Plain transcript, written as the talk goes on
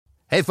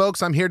Hey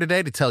folks, I'm here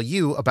today to tell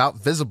you about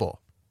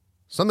Visible.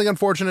 Something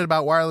unfortunate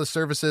about wireless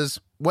services,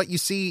 what you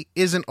see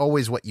isn't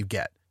always what you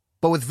get.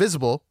 But with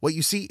Visible, what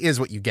you see is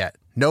what you get.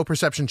 No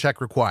perception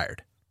check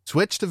required.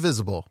 Switch to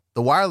Visible,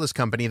 the wireless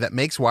company that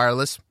makes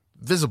wireless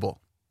visible.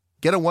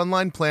 Get a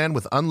one-line plan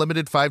with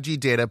unlimited 5G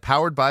data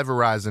powered by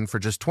Verizon for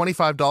just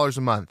 $25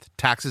 a month,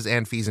 taxes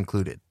and fees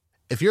included.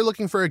 If you're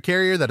looking for a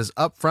carrier that is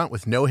upfront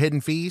with no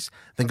hidden fees,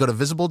 then go to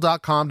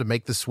Visible.com to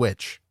make the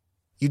switch.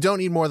 You don't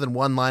need more than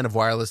one line of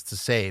wireless to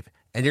save,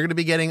 and you're going to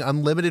be getting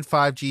unlimited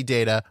 5G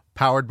data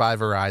powered by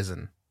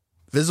Verizon.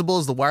 Visible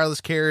is the wireless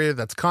carrier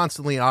that's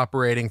constantly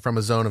operating from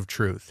a zone of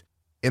truth.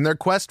 In their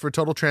quest for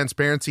total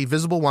transparency,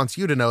 Visible wants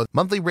you to know the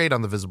monthly rate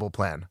on the Visible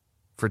plan.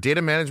 For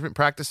data management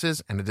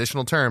practices and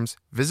additional terms,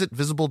 visit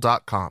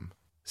Visible.com.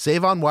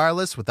 Save on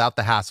wireless without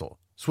the hassle.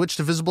 Switch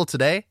to Visible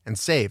today and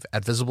save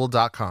at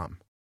Visible.com.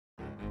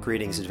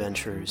 Greetings,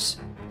 adventurers.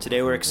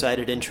 Today we're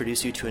excited to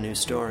introduce you to a new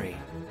story,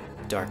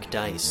 Dark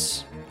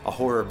Dice, a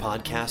horror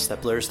podcast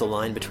that blurs the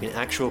line between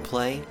actual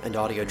play and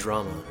audio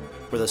drama,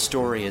 where the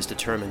story is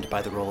determined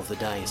by the roll of the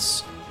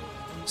dice.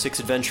 6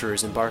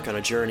 adventurers embark on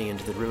a journey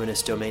into the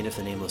ruinous domain of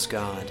the Nameless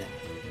God.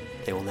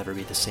 They will never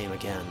be the same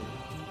again.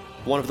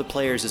 One of the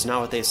players is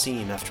not what they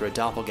seem after a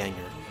doppelganger,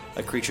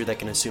 a creature that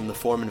can assume the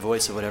form and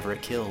voice of whatever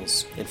it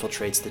kills,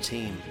 infiltrates the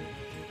team.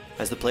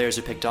 As the players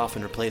are picked off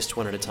and replaced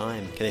one at a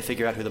time, can they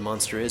figure out who the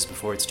monster is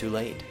before it's too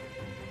late?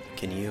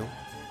 Can you?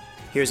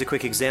 Here's a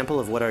quick example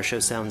of what our show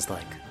sounds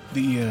like.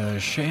 The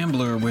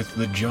shambler with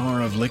the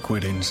jar of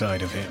liquid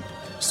inside of him.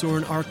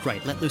 Soren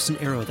Arkwright let loose an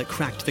arrow that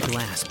cracked the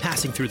glass,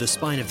 passing through the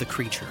spine of the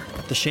creature.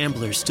 The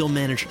shambler still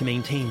managed to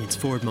maintain its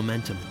forward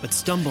momentum, but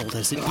stumbled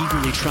as it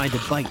eagerly tried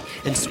to bite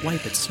and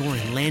swipe at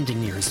Soren, landing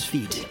near his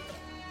feet.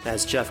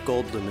 As Jeff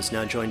Goldblum has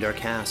now joined our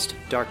cast,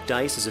 Dark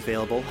Dice is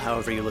available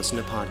however you listen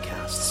to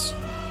podcasts.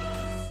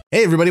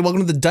 Hey everybody,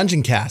 welcome to the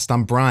Dungeon Cast.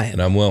 I'm Brian.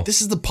 And I'm Will. This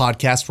is the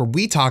podcast where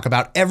we talk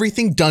about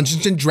everything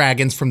Dungeons and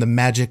Dragons, from the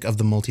magic of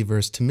the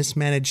multiverse to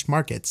mismanaged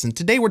markets. And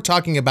today we're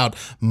talking about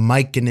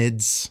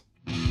Myconids.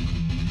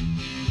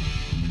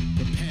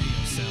 Prepare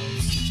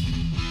yourselves.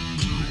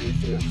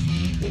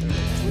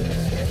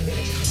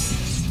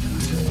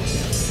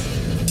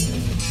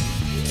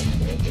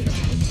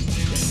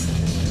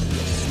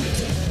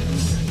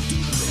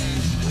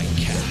 I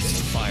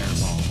cast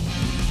Fireball.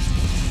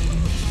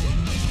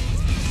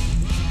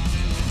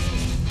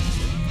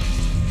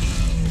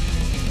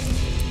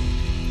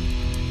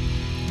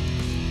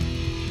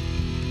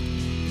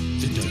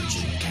 The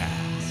Dungeon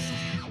Cast.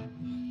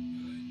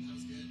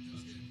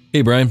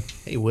 Hey, Brian.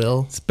 Hey,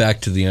 Will. It's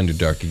back to the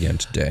Underdark again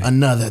today.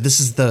 This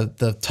is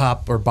the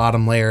top or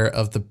bottom layer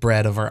of the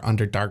bread of our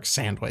Underdark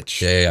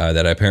sandwich. Yeah,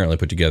 that I apparently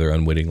put together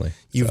unwittingly.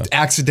 You've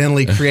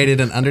accidentally created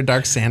an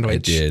Underdark sandwich. I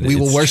did. We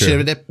will It's worship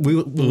true. it. We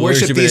will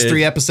worship these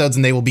 3 episodes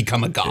and they will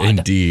become a god.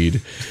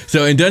 Indeed.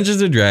 So in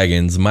Dungeons &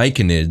 Dragons,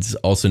 Myconids,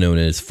 also known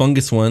as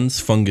fungus ones,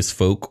 fungus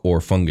folk,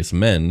 or fungus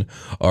men,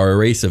 are a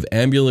race of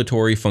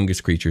ambulatory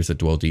fungus creatures that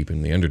dwell deep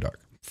in the Underdark.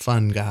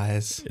 Fun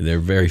guys. They're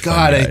very fun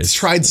God, I guys.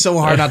 tried so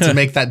hard not to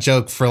make that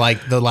joke for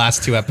like the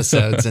last 2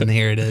 episodes, and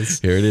here it is.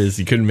 Here it is.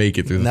 You couldn't make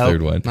it through the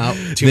third one. Nope,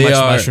 too much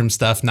mushroom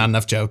stuff, not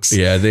enough jokes.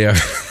 Yeah, they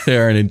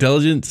are an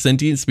intelligent,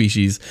 sentient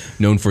species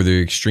known for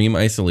their extreme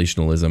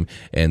isolationism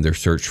and their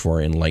search for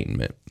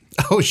enlightenment.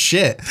 Oh,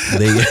 shit.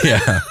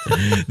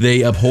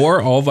 They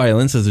abhor all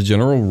violence as a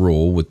general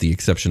rule, with the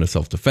exception of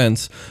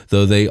self-defense,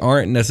 though they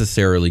aren't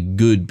necessarily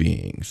good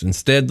beings.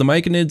 Instead, the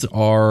Myconids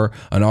are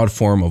an odd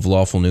form of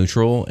lawful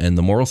neutral, and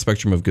the moral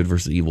spectrum of good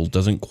versus evil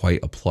doesn't quite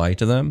apply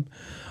to them.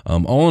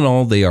 All in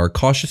all, they are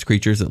cautious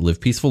creatures that live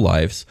peaceful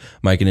lives.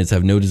 Myconids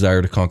have no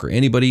desire to conquer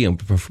anybody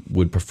and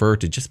would prefer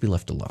to just be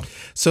left alone.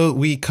 So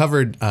we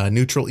covered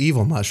neutral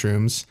evil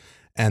mushrooms.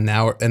 And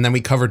then we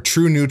covered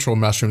true neutral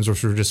mushrooms,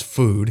 which were just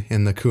food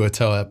in the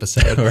Kuo-toa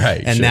episode.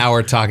 Right. And sure. now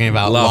we're talking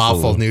about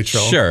lawful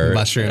neutral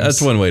mushrooms.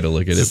 That's one way to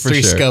look at it. It's for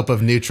triple sure. scope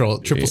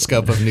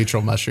of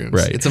neutral mushrooms.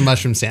 Right. It's a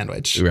mushroom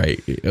sandwich.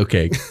 Right.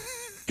 Okay.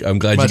 I'm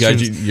glad you got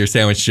your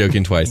sandwich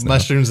joking twice now.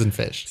 Mushrooms and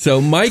fish. So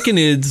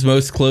Myconids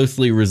most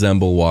closely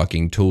resemble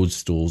walking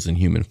toadstools in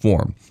human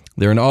form.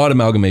 They're an odd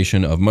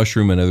amalgamation of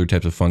mushroom and other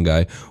types of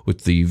fungi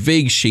with the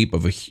vague shape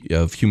of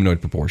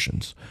humanoid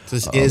proportions. So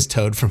this is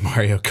Toad from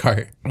Mario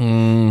Kart.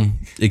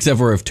 Except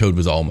for if Toad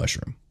was all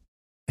mushroom.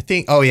 I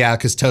think, oh yeah,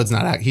 because Toad's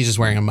not, he's just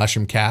wearing a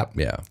mushroom cap.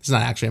 Yeah. It's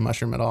not actually a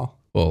mushroom at all.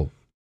 Well,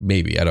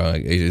 maybe. I don't know.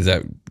 Is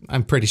that...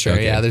 I'm pretty sure,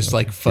 Okay. yeah. There's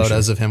like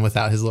photos of him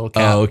without his little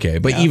cap. Oh, okay.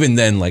 But Yeah. even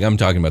then, like I'm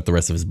talking about the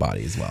rest of his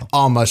body as well.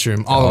 All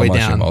mushroom, all the way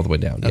mushroom, down. All the way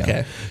down, yeah.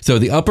 Okay. So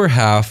the upper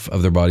half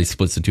of their body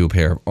splits into a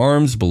pair of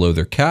arms below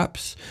their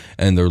caps,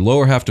 and their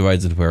lower half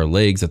divides into a pair of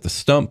legs at the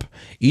stump.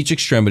 Each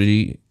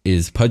extremity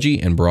is pudgy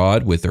and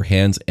broad, with their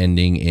hands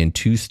ending in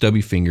 2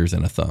 stubby fingers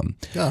and a thumb.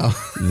 Oh.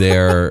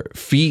 Their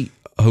feet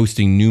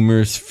hosting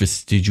numerous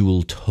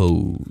vestigial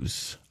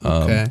toes.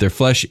 Okay. Their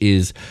flesh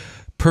is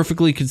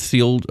perfectly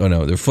concealed. Oh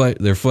no,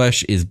 their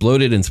flesh is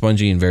bloated and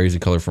spongy and varies in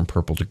color from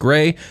purple to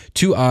gray.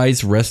 2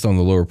 eyes rest on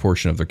the lower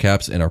portion of their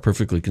caps and are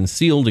perfectly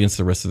concealed against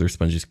the rest of their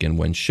spongy skin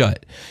when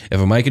shut.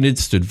 If a myconid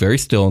stood very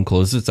still and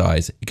closed its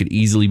eyes, it could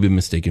easily be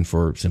mistaken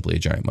for simply a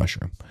giant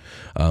mushroom.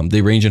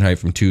 They range in height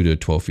from 2 to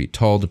 12 feet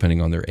tall,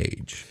 depending on their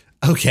age.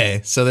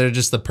 Okay, so they're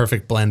just the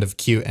perfect blend of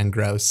cute and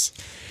gross.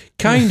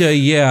 Kinda,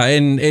 yeah,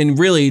 and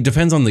really it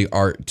depends on the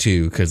art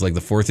too, because like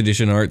the 4th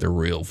edition art, they're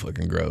real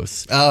fucking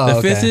gross.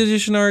 Oh, the 5th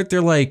edition art,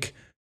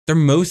 they're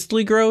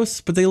mostly gross,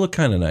 but they look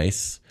kind of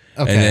nice.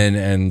 Okay.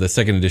 And the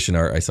 2nd edition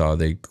art I saw,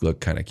 they look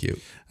kind of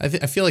cute. I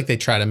feel like they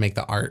try to make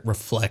the art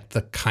reflect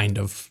the kind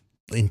of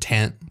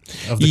intent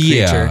of the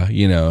creature.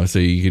 Yeah, so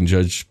you can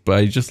judge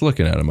by just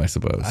looking at them, I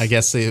suppose. I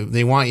guess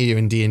they want you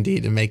in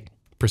D&D to make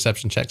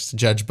perception checks to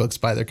judge books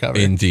by their cover.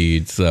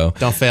 Indeed. So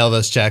don't fail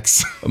those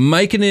checks.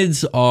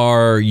 Myconids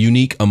are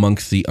unique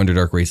amongst the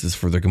Underdark races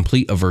for their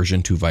complete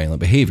aversion to violent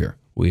behavior.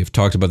 We have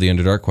talked about the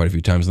Underdark quite a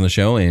few times on the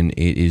show, and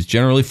it is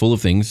generally full of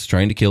things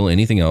trying to kill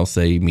anything else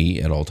they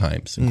meet at all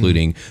times,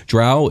 including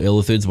drow,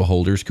 illithids,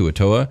 beholders,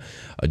 kuatoa,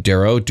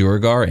 darrow,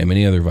 duergar, and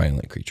many other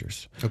violent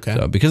creatures. Okay.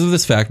 So because of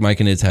this fact,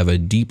 Myconids have a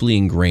deeply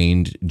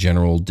ingrained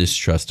general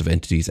distrust of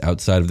entities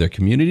outside of their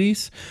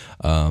communities.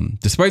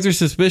 Despite their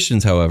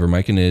suspicions, however,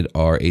 Myconid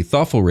are a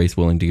thoughtful race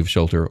willing to give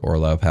shelter or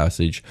allow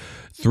passage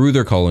through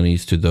their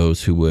colonies to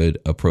those who would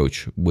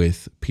approach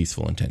with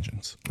peaceful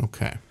intentions.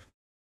 Okay.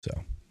 So,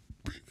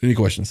 any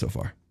questions so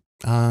far?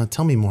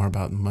 Tell me more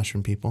about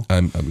mushroom people.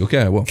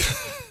 Okay, I will.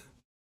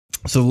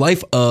 So the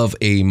life of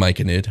a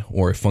myconid,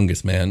 or a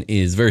fungus man,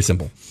 is very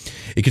simple.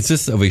 It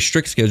consists of a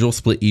strict schedule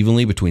split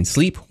evenly between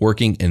sleep,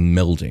 working, and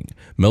melding.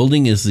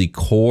 Melding is the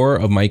core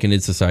of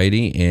myconid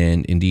society,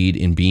 and indeed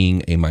in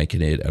being a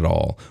myconid at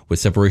all, with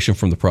separation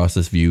from the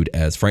process viewed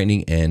as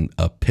frightening and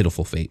a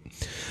pitiful fate.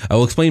 I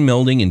will explain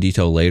melding in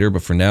detail later,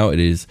 but for now it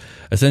is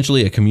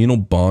essentially a communal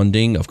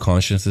bonding of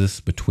consciousness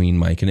between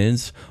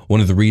myconids.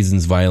 One of the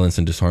reasons violence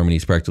and disharmony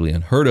is practically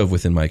unheard of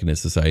within myconid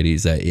society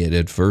is that it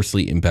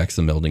adversely impacts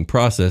the melding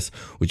process,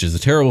 which is a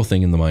terrible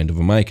thing in the mind of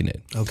a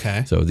myconid.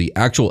 Okay. So the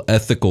actual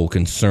ethical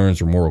concerns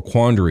or moral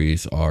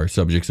quandaries are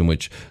subjects in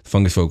which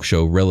fungus folk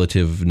show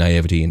relative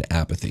naivety and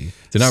apathy.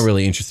 They're not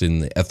really interested in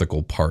the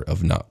ethical part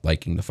of not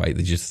liking the fight.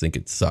 They just think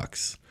it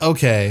sucks.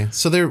 Okay.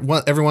 So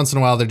every once in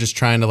a while they're just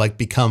trying to like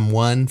become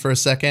one for a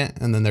second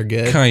and then they're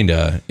good.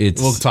 Kinda.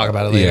 We'll talk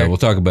about it later. Yeah, we'll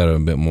talk about it a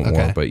bit more.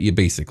 Okay. But yeah,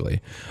 basically,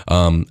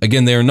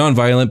 again, they are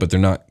non-violent, but they're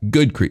not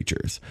good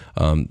creatures.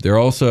 They're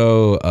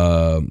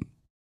also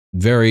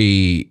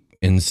very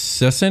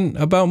incessant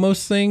about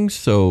most things.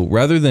 So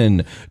rather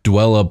than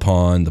dwell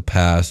upon the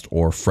past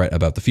or fret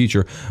about the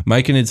future,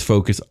 myconids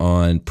focus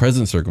on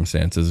present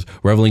circumstances,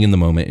 reveling in the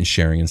moment and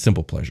sharing in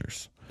simple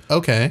pleasures.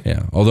 Okay.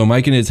 Yeah. Although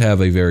myconids have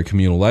a very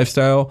communal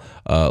lifestyle,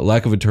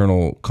 lack of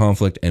internal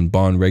conflict, and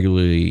bond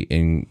regularly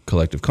in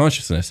collective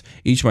consciousness,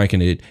 each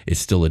myconid is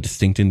still a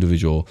distinct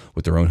individual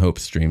with their own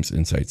hopes, dreams,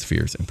 insights,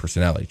 fears, and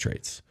personality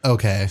traits.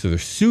 Okay. So they're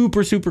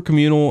super, super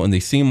communal, and they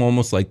seem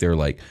almost like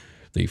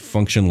they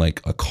function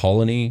like a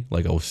colony,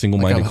 like a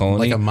single-minded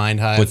colony. Like a mind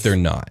hive. But they're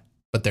not.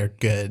 But they're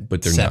good.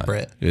 But they're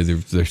separate. Not.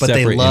 They're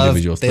separate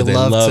individuals. But they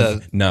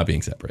love not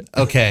being separate.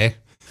 Okay.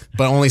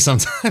 But only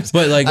sometimes.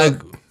 But like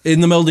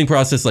in the melding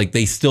process, like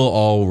they still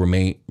all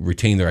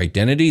retain their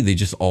identity. They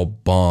just all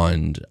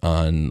bond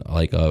on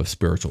like a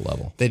spiritual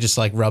level. They just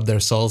like rub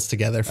their souls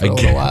together for a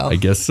little while. I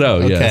guess so.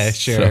 Okay, yes.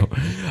 sure.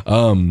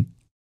 So,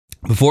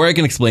 before I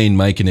can explain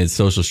myconid's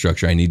social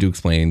structure, I need to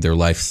explain their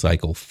life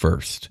cycle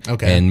first,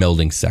 okay, and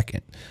melding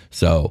second.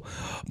 So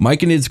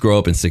myconids grow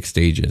up in 6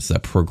 stages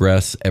that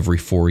progress every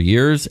 4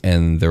 years,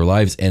 and their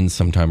lives end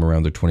sometime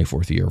around their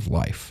 24th year of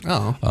life.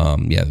 Oh.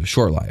 Yeah, they're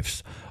short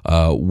lives.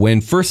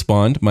 When first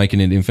spawned,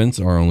 myconid infants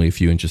are only a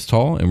few inches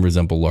tall and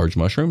resemble large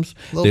mushrooms.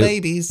 Little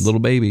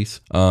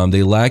babies.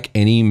 They lack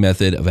any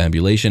method of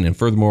ambulation and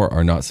furthermore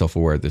are not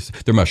self-aware.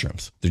 They're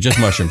mushrooms. They're just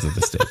mushrooms at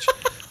this stage.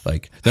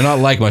 Like, they're not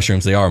like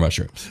mushrooms, they are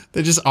mushrooms.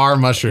 They just are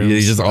mushrooms. They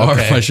just are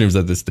mushrooms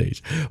at this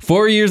stage.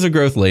 4 years of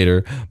growth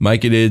later,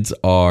 myconids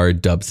are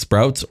dubbed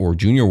sprouts or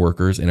junior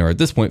workers and are at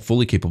this point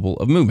fully capable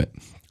of movement.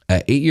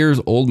 At 8 years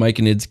old,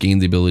 myconids gain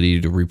the ability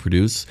to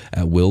reproduce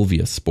at will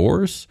via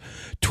spores.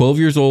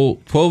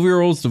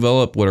 12-year-olds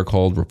develop what are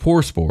called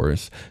rapport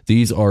spores.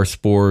 These are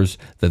spores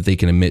that they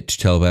can emit to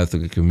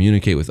telepathically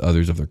communicate with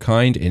others of their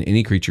kind and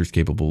any creatures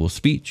capable of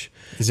speech.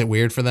 Is it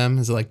weird for them?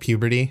 Is it like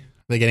puberty?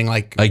 Are they getting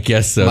like, I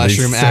guess so,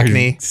 mushroom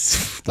acne?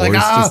 Like,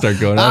 to start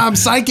going up. I'm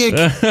psychic.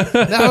 No,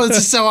 it's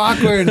just so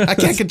awkward. I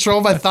can't control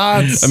my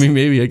thoughts. I mean,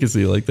 maybe I can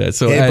see it like that.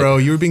 So, hey, bro,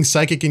 you were being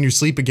psychic in your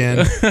sleep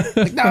again.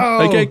 Like, no,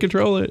 I can't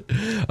control it.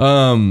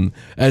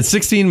 At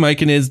 16,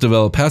 myconids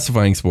develop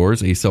pacifying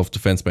spores, a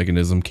self-defense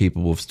mechanism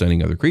capable of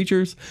stunning other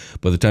creatures.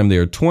 By the time they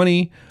are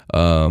 20,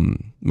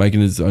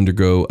 myconids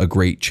undergo a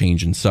great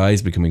change in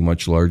size, becoming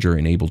much larger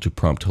and able to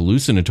prompt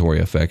hallucinatory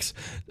effects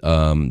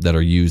that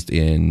are used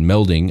in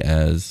melding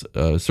as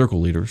circle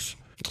leaders.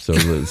 So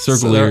the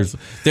circle leaders,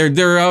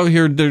 they're out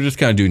here, they're just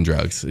kind of doing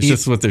drugs. It's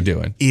just what they're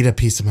doing. Eat a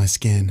piece of my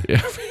skin.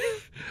 Yeah.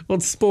 Well,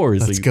 it's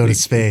spores. Let's go to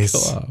space.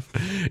 Go off.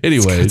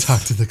 Anyways, Let's go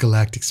talk to the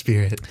galactic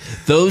spirit.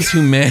 Those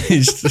who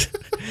managed...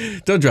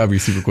 Don't drop your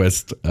Super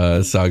Quest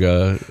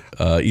Saga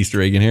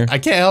Easter egg in here. I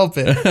can't help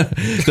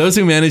it. Those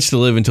who manage to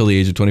live until the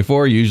age of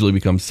 24 usually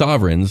become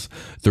sovereigns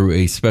through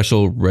a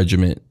special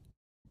regiment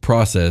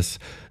process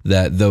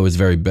that, though is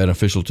very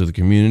beneficial to the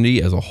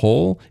community as a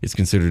whole, is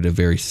considered a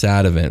very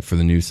sad event for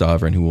the new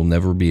sovereign who will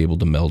never be able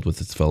to meld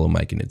with its fellow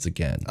Myconids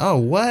again. Oh,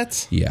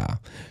 what? Yeah.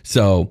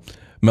 So...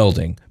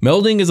 Melding.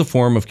 Melding is a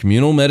form of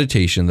communal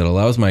meditation that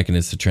allows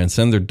Myconids to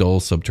transcend their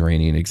dull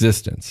subterranean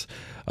existence.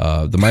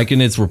 The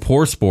Myconids'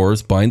 rapport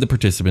spores bind the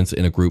participants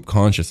in a group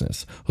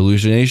consciousness.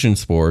 Hallucination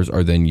spores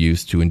are then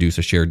used to induce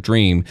a shared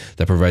dream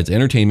that provides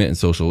entertainment and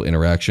social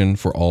interaction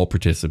for all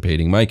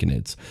participating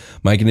Myconids.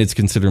 Myconids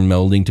consider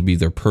melding to be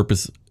their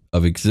purpose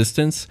of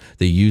existence.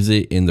 They use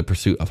it in the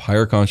pursuit of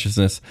higher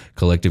consciousness,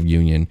 collective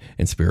union,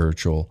 and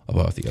spiritual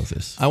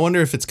apotheosis. I wonder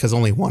if it's because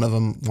only one of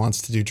them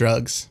wants to do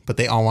drugs, but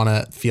they all want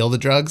to feel the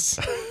drugs.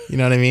 You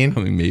know what I mean? I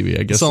mean, maybe.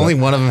 I guess so. Only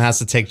one of them has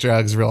to take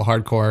drugs real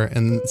hardcore,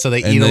 and so they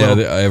eat a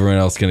little. Everyone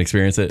else can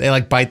experience it. They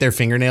like bite their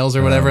fingernails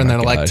or whatever, and they're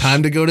like,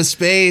 "Time to go to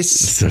space."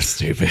 So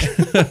stupid.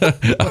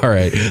 All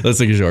right, let's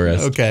take a short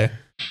rest. Okay.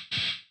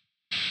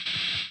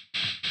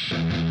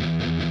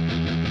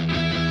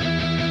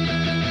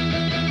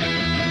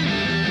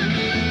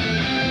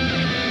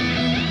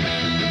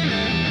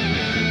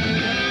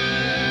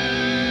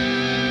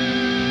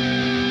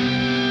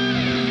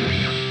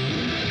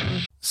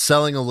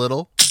 Selling a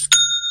little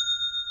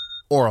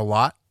or a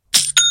lot?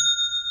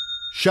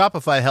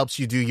 Shopify helps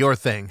you do your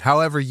thing,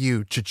 however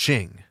you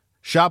cha-ching.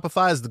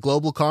 Shopify is the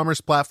global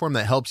commerce platform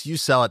that helps you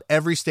sell at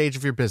every stage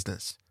of your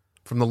business.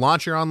 From the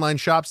launch your online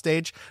shop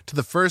stage to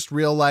the first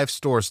real-life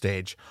store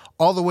stage,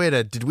 all the way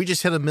to did we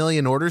just hit 1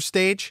 million orders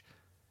stage?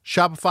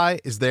 Shopify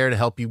is there to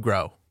help you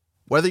grow.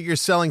 Whether you're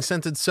selling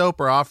scented soap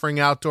or offering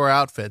outdoor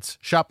outfits,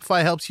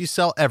 Shopify helps you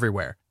sell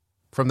everywhere.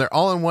 From their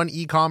all-in-one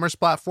e-commerce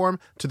platform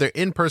to their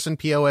in-person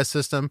POS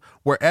system,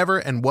 wherever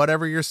and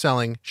whatever you're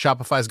selling,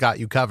 Shopify's got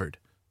you covered.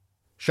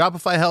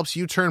 Shopify helps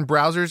you turn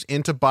browsers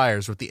into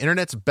buyers with the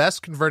internet's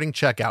best converting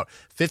checkout,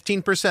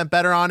 15%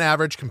 better on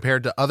average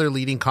compared to other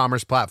leading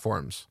commerce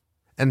platforms.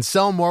 And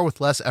sell more with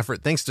less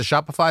effort thanks to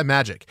Shopify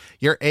Magic,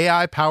 your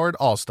AI-powered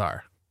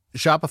all-star.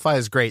 Shopify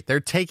is great.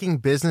 They're taking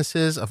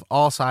businesses of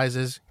all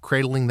sizes,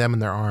 cradling them in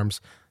their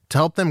arms, to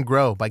help them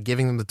grow by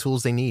giving them the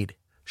tools they need.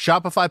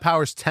 Shopify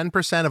powers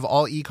 10% of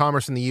all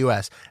e-commerce in the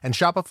U.S., and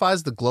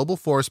Shopify's the global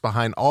force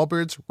behind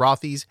Allbirds,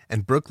 Rothy's,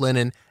 and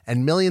Brooklinen,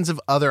 and millions of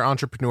other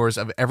entrepreneurs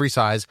of every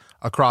size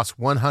across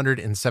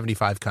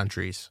 175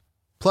 countries.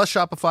 Plus,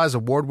 Shopify's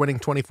award-winning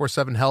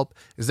 24/7 help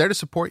is there to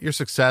support your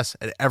success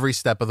at every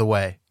step of the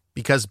way.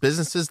 Because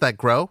businesses that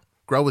grow,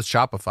 grow with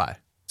Shopify.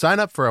 Sign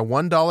up for a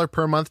 $1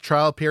 per month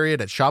trial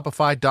period at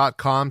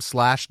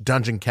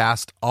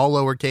shopify.com/dungeoncast, all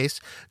lowercase.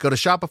 Go to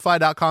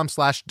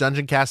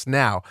shopify.com/dungeoncast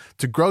now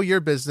to grow your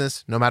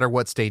business no matter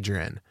what stage you're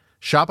in.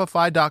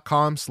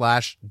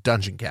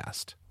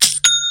 Shopify.com/dungeoncast.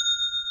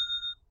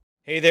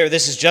 Hey there,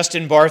 this is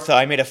Justin Bartha.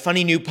 I made a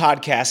funny new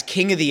podcast,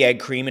 King of the Egg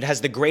Cream. It has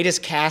the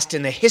greatest cast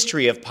in the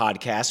history of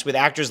podcasts with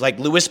actors like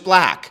Louis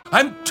Black.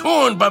 I'm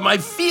torn by my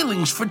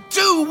feelings for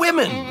two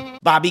women.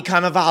 Bobby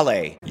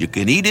Cannavale. You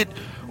can eat it,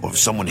 or if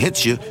someone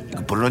hits you, you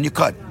can put it on your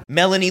cut.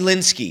 Melanie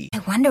Linsky. I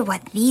wonder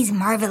what these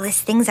marvelous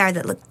things are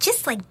that look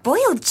just like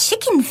boiled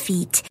chicken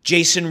feet.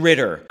 Jason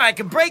Ritter. I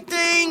can break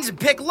things and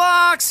pick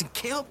locks and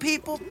kill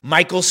people.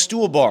 Michael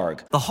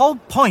Stuhlbarg. The whole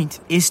point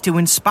is to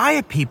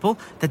inspire people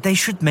that they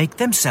should make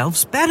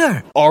themselves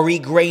better. Ari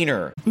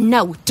Grainer.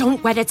 No,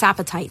 don't whet its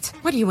appetite.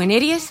 What are you, an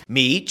idiot?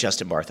 Me,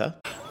 Justin Bartha.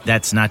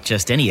 That's not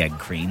just any egg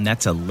cream,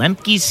 that's a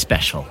Lemke's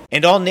special.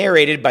 And all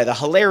narrated by the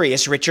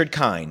hilarious Richard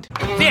Kind.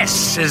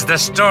 This is the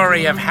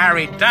story of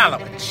Harry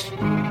Dalowitz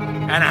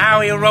and how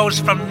he rose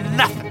from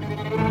nothing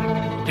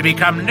to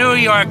become New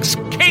York's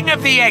King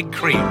of the Egg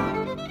Cream.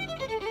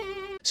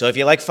 So if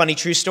you like funny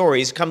true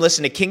stories, come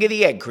listen to King of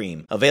the Egg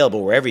Cream,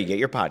 available wherever you get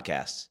your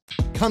podcasts.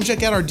 Come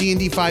check out our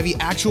D&D 5e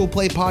actual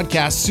play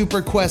podcast,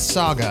 Super Quest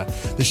Saga,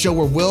 the show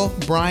where Will,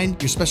 Brian,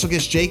 your special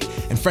guest Jake,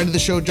 and friend of the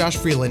show Josh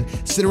Freeland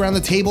sit around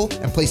the table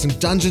and play some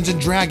Dungeons and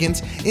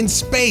Dragons in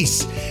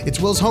space. It's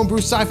Will's homebrew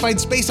sci-fi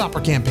and space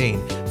opera campaign.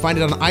 Find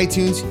it on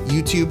iTunes,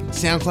 YouTube,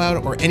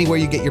 SoundCloud, or anywhere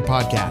you get your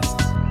podcasts.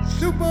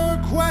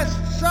 Super Quest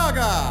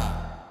Saga!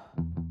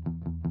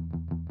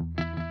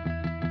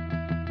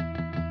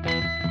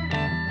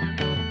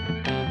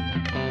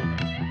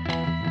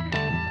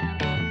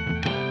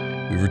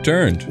 We've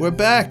returned. We're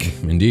back.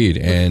 Indeed.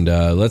 And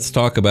let's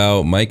talk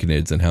about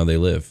Myconids and how they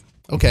live.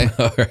 Okay.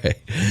 All right.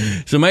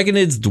 So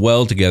Myconids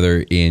dwell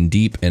together in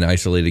deep and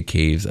isolated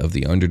caves of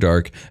the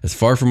Underdark, as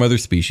far from other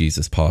species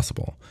as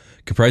possible.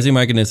 Comprising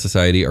Myconid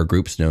society are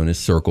groups known as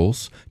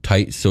circles,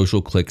 tight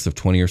social cliques of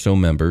 20 or so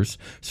members.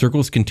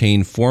 Circles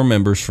contain 4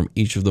 members from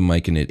each of the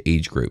Myconid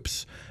age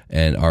groups.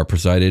 and are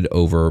presided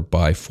over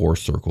by 4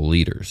 circle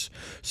leaders.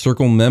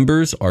 Circle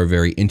members are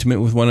very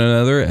intimate with one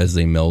another as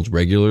they meld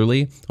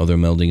regularly, although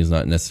melding is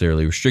not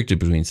necessarily restricted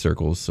between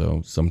circles,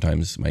 so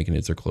sometimes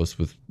Myconids are close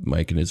with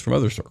Myconids from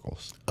other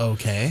circles.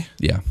 Okay.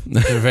 Yeah.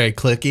 They're very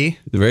cliquey.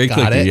 They're very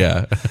Got cliquey, it.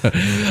 yeah.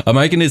 A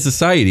Myconid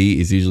society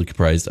is usually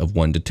comprised of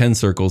 1 to 10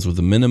 circles with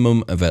a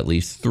minimum of at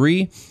least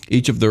 3,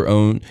 each with their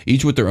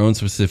own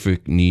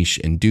specific niche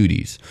and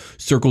duties.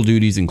 Circle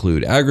duties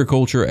include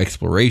agriculture,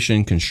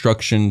 exploration,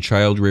 construction,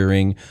 child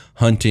rearing,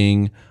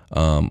 hunting.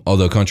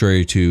 Although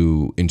contrary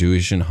to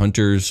intuition,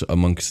 hunters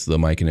amongst the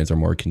Myconids are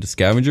more akin to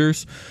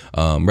scavengers.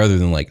 Rather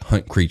than like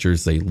hunt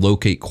creatures, they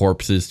locate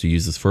corpses to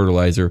use as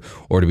fertilizer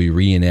or to be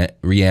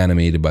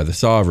reanimated by the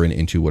sovereign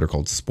into what are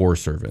called spore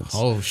servants.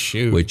 Oh,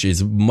 shoot. Which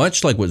is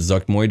much like what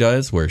Zuckmoy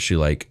does, where she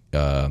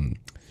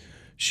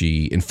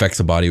she infects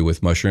a body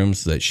with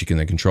mushrooms that she can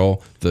then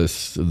control. The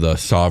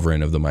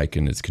sovereign of the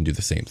Myconids can do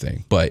the same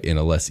thing, but in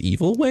a less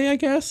evil way, I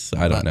guess.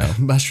 I don't know.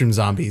 Mushroom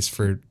zombies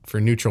for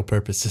neutral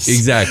purposes.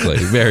 Exactly.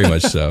 Very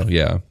much so.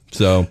 Yeah.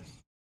 So,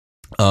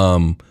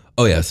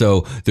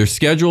 so their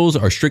schedules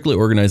are strictly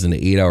organized into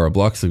 8-hour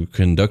blocks of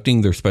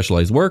conducting their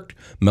specialized work,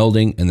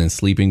 melding, and then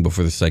sleeping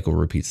before the cycle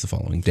repeats the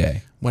following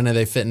day. When are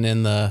they fitting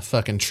in the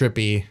fucking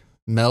trippy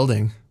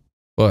melding?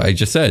 Well, I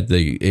just said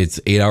it's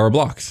 8-hour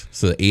blocks.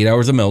 So 8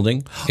 hours of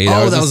melding, 8 hours of sleep.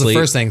 Oh, that was the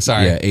first thing.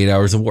 Sorry. Yeah, 8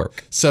 hours of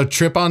work. So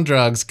trip on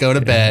drugs, go to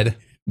bed,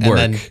 and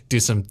then do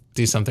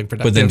something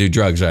productive. But then do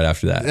drugs right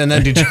after that. And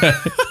then do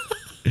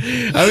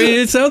I mean,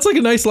 it sounds like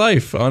a nice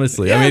life,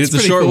 honestly. Yeah, I mean, it's a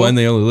short cool. one.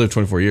 They only live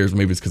 24 years.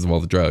 Maybe it's because of all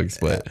the drugs,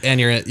 but and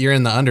you're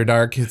in the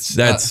Underdark.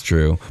 That's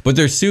true. But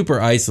they're super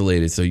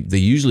isolated, so they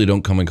usually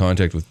don't come in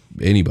contact with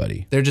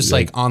anybody. They're just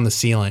like on the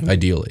ceiling.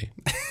 Ideally.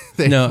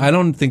 No, I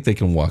don't think they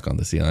can walk on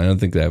the ceiling. I don't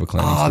think they have a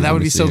climbing speed. Oh, that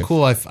would be so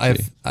cool.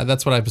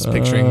 That's what I was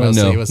picturing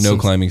mostly. No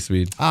climbing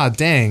speed. Ah,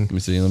 dang. Let me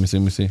see. No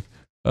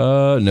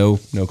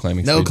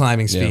climbing speed. No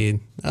climbing speed.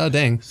 Yeah. Oh,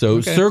 dang.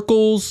 So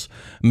circles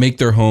make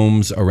their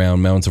homes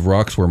around mounds of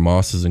rocks where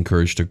moss is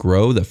encouraged to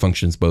grow that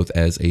functions both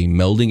as a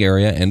melding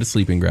area and a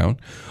sleeping ground.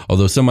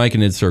 Although some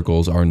Myconid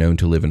circles are known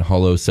to live in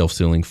hollow,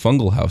 self-sealing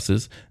fungal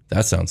houses.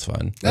 That sounds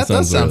fun. That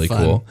sounds really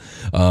fun.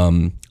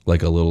 Cool.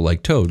 Like a little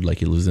toad, like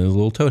he lives in a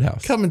little toad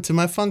house. Come into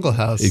my fungal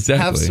house.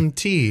 Exactly. Have some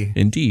tea.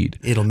 Indeed.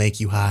 It'll make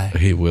you high.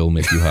 It will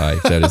make you high.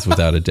 That is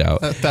without a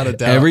doubt. Without a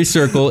doubt. Every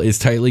circle is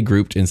tightly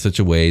grouped in such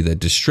a way that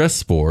distress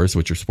spores,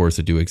 which are spores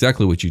that do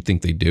exactly what you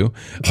think they do,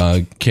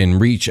 can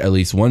reach at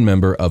least one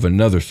member of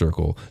another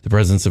circle. The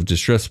presence of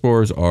distress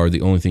spores are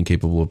the only thing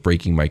capable of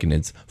breaking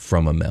Myconids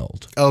from a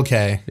meld.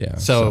 Okay. Yeah.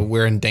 So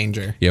we're in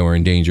danger. Yeah, we're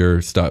in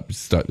danger. Stop.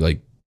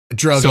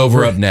 Drug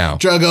sober up now.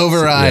 Drug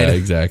override. Yeah,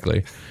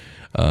 exactly.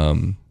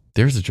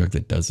 There's a drug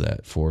that does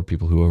that for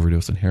people who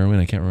overdose on heroin.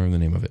 I can't remember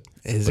the name of it.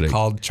 Is it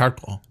called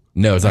charcoal?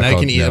 No, it's not called. I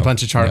can eat a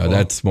bunch of charcoal. No,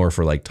 that's more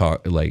for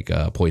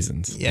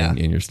poisons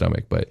in your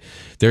stomach. But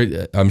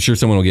I'm sure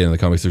someone will get in the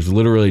comics. There's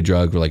literally a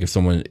drug where if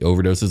someone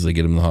overdoses, they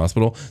get them in the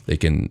hospital. They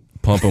can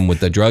pump them with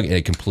the drug and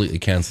it completely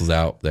cancels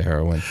out the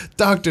heroin.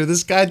 Doctor,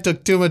 this guy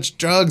took too much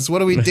drugs. What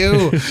do we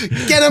do?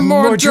 Get him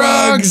more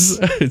drugs.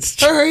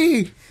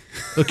 Hurry.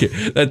 Okay,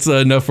 that's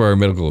enough for our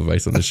medical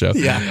advice on the show.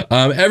 Yeah.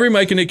 Every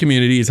Myconid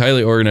community is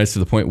highly organized to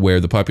the point where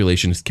the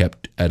population is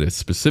kept at a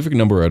specific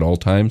number at all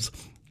times,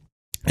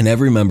 and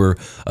every member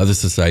of the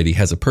society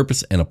has a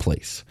purpose and a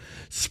place.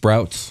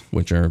 Sprouts,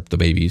 which are the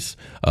babies,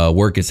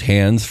 work as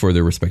hands for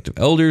their respective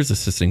elders,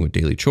 assisting with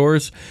daily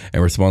chores,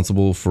 and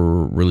responsible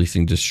for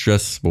releasing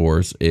distress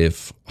spores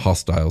if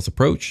hostiles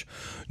approach.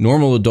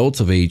 Normal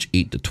adults of age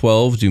 8 to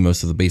 12 do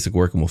most of the basic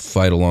work and will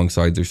fight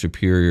alongside their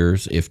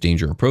superiors if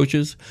danger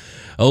approaches.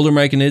 Elder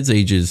Myconids,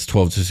 ages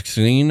 12 to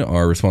 16,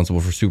 are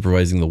responsible for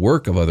supervising the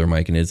work of other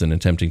Myconids and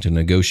attempting to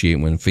negotiate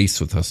when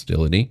faced with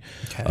hostility.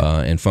 Okay.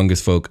 And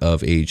fungus folk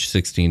of age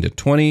 16 to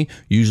 20,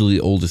 usually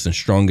the oldest and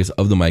strongest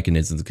of the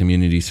Myconids in the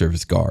community, serve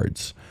as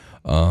guards,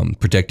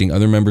 protecting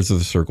other members of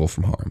the circle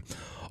from harm.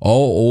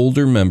 All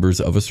older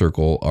members of a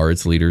circle are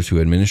its leaders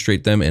who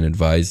administrate them and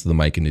advise the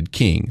Myconid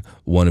king,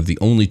 one of the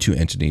only 2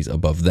 entities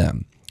above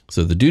them.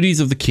 So the duties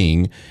of the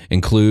king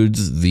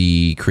includes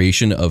the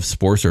creation of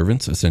spore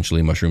servants,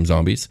 essentially mushroom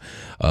zombies,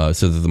 so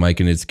that the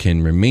Myconids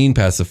can remain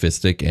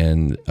pacifistic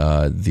and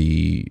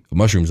the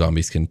mushroom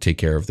zombies can take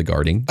care of the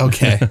guarding.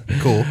 Okay,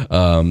 cool.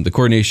 The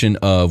coordination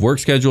of work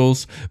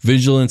schedules,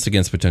 vigilance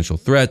against potential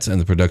threats,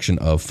 and the production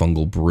of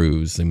fungal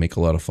brews. They make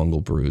a lot of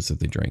fungal brews that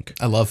they drink.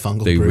 I love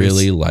fungal brews. They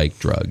really like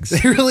drugs.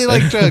 They really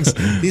like drugs.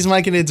 These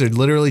Myconids are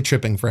literally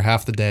tripping for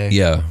half the day.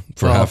 Yeah,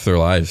 for half their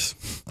lives.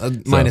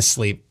 Minus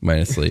sleep.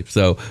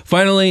 So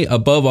finally,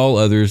 above all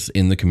others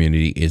in the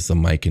community is the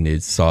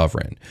Myconid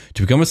sovereign.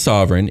 To become a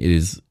sovereign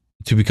is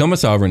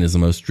the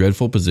most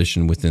dreadful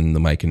position within the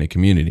Myconid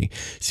community,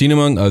 seen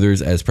among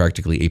others as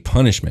practically a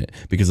punishment,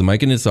 because the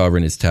Myconid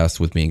sovereign is tasked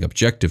with being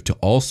objective to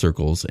all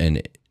circles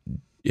and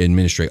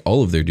administrate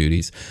all of their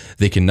duties,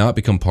 they cannot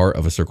become part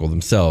of a circle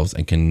themselves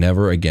and can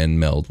never again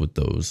meld with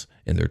those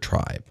in their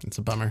tribe. It's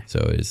a bummer. So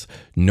it's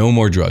no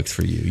more drugs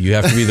for you. You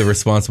have to be the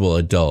responsible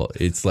adult.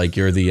 It's like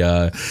you're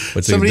the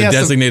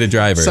designated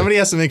driver. Somebody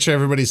has to make sure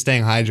everybody's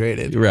staying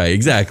hydrated. Right,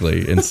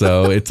 exactly. And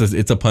so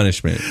it's a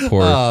punishment.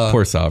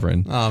 Poor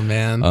sovereign. Oh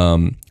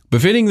man.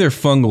 Befitting their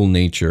fungal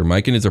nature,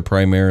 myconids are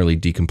primarily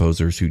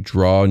decomposers who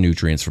draw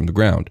nutrients from the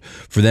ground.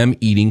 For them,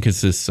 eating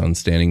consists on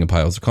standing in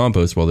piles of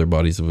compost while their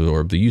bodies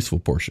absorb the useful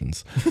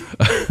portions.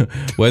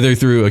 Whether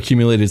through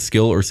accumulated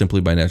skill or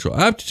simply by natural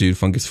aptitude,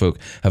 fungus folk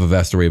have a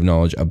vast array of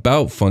knowledge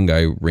about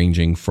fungi,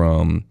 ranging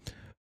from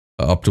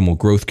optimal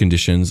growth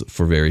conditions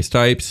for various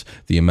types,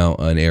 the amount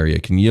an area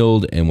can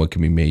yield, and what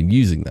can be made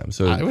using them.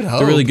 So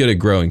they're really good at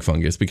growing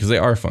fungus because they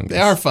are fungus.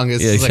 They are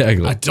fungus. Yeah, exactly.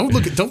 Like, don't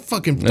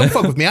fuck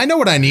with me. I know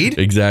what I need.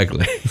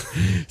 Exactly.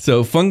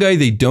 So fungi,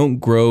 they don't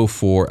grow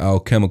for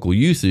alchemical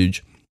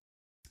usage,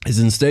 is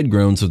instead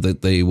grown so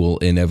that they will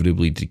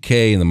inevitably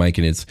decay and the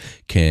myconids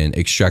can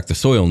extract the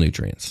soil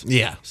nutrients.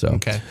 Yeah. So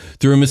okay.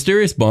 Through a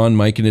mysterious bond,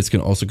 myconids can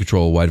also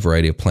control a wide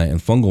variety of plant and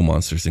fungal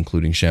monsters,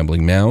 including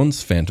shambling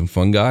mounds, phantom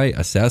fungi,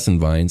 assassin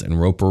vines, and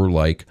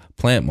roper-like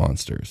plant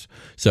monsters.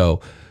 So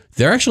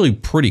they're actually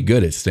pretty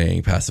good at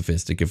staying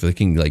pacifistic if they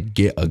can like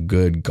get a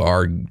good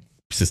guard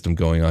system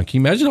going on. Can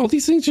you imagine all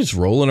these things just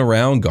rolling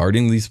around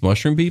guarding these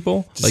mushroom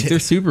people? They're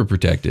super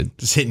protected.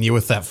 Just hitting you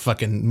with that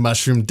fucking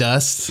mushroom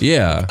dust.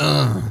 Yeah.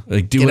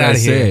 Like do what I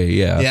say.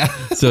 Yeah.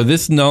 So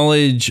this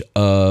knowledge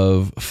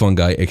of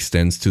fungi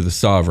extends to the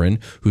sovereign,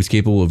 who's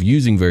capable of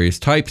using various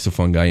types of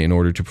fungi in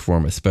order to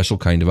perform a special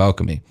kind of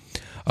alchemy.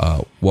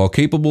 While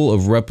capable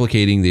of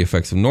replicating the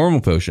effects of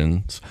normal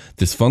potions,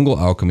 this fungal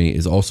alchemy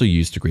is also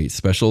used to create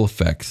special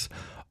effects,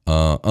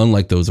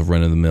 unlike those of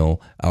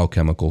run-of-the-mill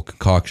alchemical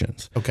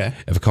concoctions. Okay.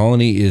 If a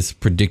colony is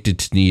predicted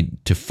to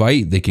need to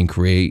fight,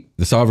 the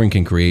sovereign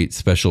can create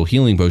special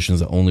healing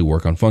potions that only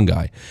work on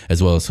fungi,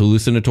 as well as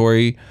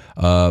hallucinatory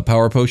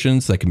power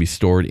potions that can be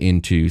stored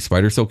into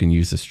spider silk and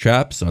used as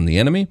traps on the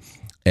enemy.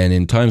 And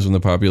in times when the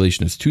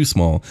population is too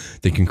small,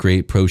 they can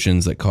create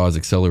potions that cause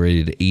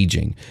accelerated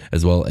aging,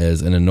 as well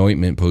as an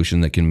anointment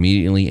potion that can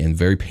immediately and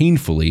very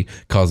painfully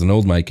cause an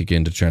old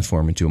myconiid to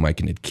transform into a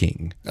myconid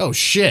king. Oh,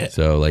 shit.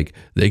 So, like,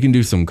 they can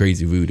do some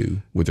crazy voodoo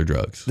with their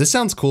drugs. This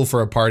sounds cool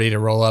for a party to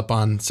roll up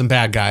on some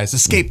bad guys,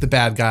 escape the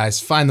bad guys,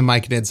 find the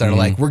myconids that are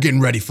like, we're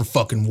getting ready for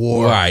fucking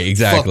war. Right,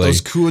 exactly. Fuck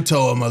those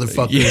Kuatoa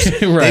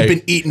motherfuckers. Yeah, right. They've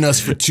been eating us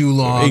for too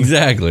long.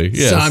 Exactly.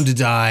 It's time to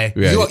die.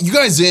 Right. You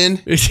guys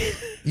in?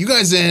 You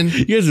guys in?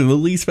 You guys are the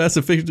least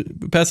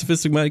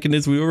pacifistic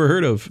myconids we've ever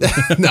heard of.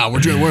 No,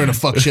 we're gonna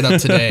fuck shit up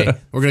today.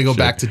 We're gonna go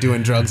back to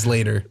doing drugs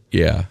later.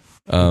 Yeah,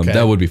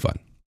 that would be fun.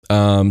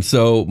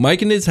 So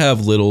myconids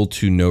have little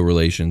to no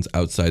relations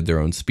outside their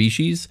own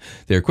species.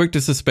 They're quick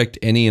to suspect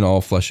any and all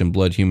flesh and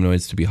blood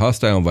humanoids to be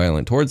hostile and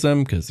violent towards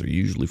them because they're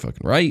usually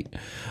fucking right.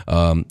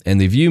 And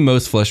they view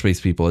most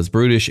flesh-based people as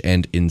brutish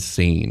and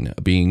insane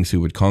beings who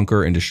would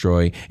conquer and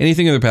destroy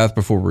anything in their path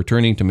before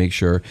returning to make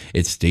sure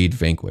it stayed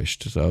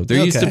vanquished. So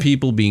they're used to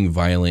people being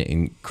violent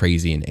and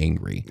crazy and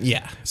angry.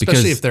 Yeah,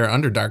 especially if they're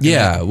Underdark.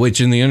 Yeah,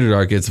 which in the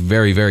Underdark, it's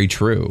very, very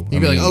true.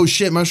 You'd be like, oh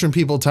shit, mushroom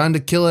people, time to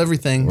kill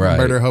everything. Right.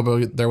 Murder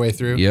hobo their way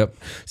through. Yep.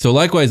 So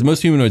likewise,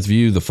 most humanoids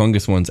view the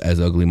fungus ones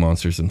as ugly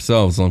monsters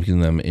themselves, lumping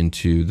them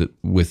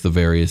with the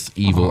various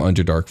evil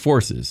Underdark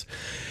forces.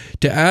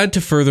 To add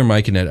to further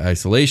myconid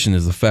isolation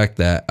is the fact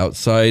that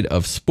outside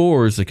of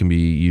spores that can be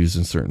used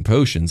in certain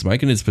potions,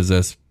 myconids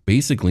possess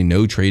basically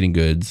no trading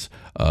goods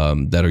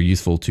that are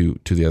useful to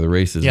the other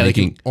races. Yeah, they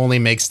can only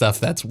make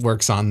stuff that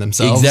works on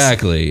themselves.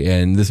 Exactly,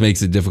 and this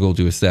makes it difficult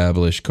to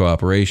establish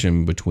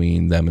cooperation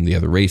between them and the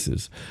other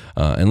races.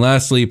 And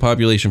lastly,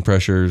 population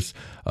pressures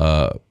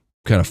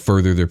kind of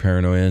further their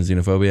paranoia and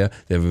xenophobia.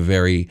 They have a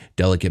very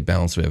delicate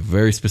balance. We have a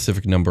very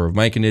specific number of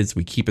myconids.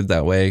 We keep it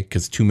that way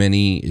because too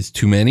many is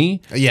too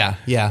many. Yeah,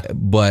 yeah.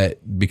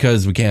 But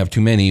because we can't have too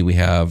many, we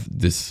have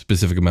this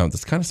specific amount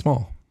that's kind of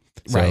small.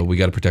 So we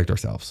got to protect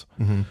ourselves.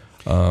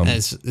 Mm-hmm.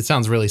 It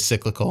sounds really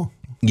cyclical.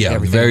 Yeah,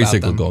 very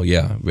cyclical. Them.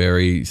 Yeah,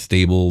 very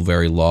stable,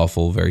 very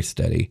lawful, very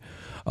steady.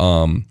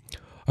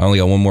 I only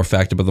got one more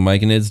fact about the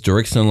myconids.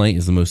 Direct sunlight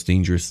is the most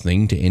dangerous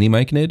thing to any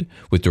myconid,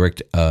 with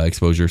direct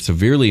exposure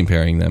severely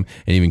impairing them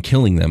and even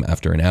killing them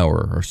after an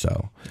hour or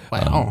so.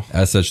 Wow.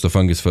 As such, the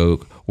fungus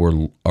folk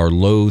are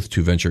loath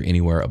to venture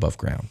anywhere above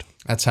ground.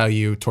 That's how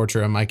you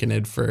torture a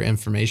myconid for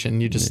information.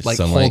 You just like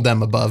sunlight. Hold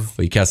them above.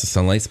 But you cast a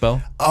sunlight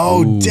spell?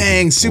 Oh, Ooh,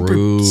 dang.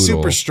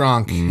 Super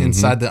strong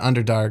inside the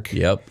Underdark.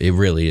 Yep, it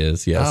really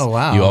is. Yes. Oh,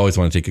 wow. You always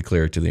want to take a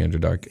clear to the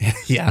Underdark.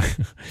 Yeah,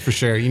 for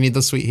sure. You need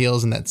those sweet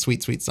heals and that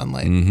sweet, sweet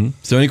sunlight. Mm-hmm.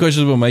 So any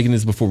questions about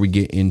myconids before we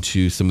get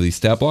into some of these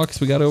stat blocks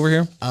we got over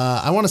here?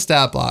 I want a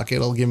stat block.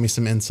 It'll give me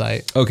some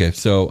insight. Okay,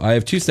 so I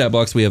have two stat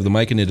blocks. We have the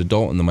myconid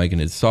adult and the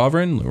myconid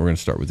sovereign. We're going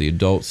to start with the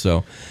adult.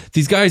 So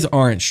these guys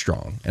aren't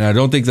strong, and I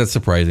don't think that's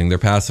surprising. They're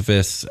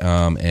pacifists,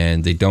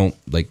 and they don't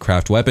like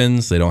craft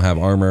weapons. They don't have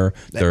armor.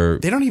 They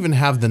don't even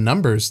have the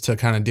numbers to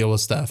kind of deal with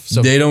stuff.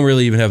 So they don't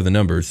really even have the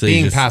numbers.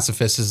 Being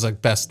pacifist is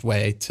like best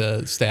way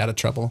to stay out of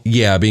trouble.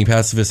 Yeah, being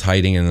pacifist,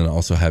 hiding, and then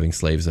also having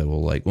slaves that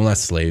will like, well, not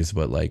slaves,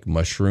 but like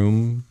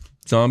mushroom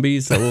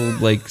zombies that will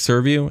like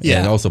serve you. Yeah.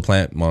 And also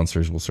plant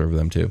monsters will serve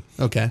them too.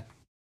 Okay.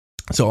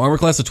 So armor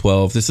class of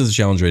 12. This is a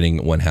challenge rating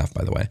 1/2,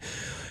 by the way.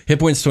 Hit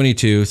points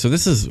 22. So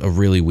this is a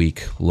really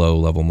weak, low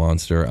level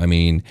monster. I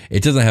mean,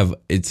 it doesn't have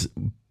its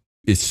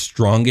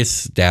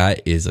strongest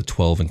stat is a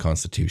 12 in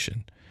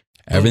Constitution.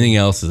 Everything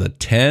else is a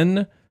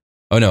 10.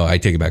 Oh no, I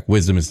take it back.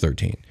 Wisdom is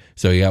 13.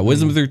 So you got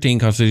Wisdom 13,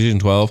 Constitution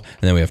 12,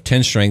 and then we have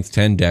 10 Strength,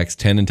 10 Dex,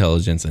 10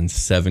 Intelligence, and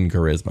 7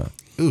 Charisma.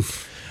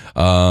 Oof.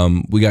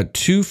 We got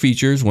 2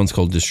 features. One's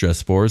called Distress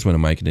Spores. When a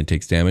Myconid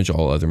takes damage,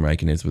 all other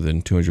Myconids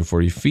within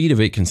 240 feet of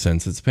it can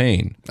sense its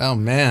pain. Oh,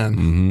 man.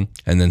 Mm-hmm.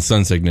 And then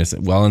Sun Sickness.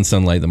 While in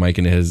sunlight, the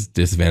Myconid has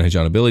disadvantage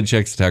on ability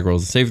checks, attack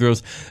rolls, and save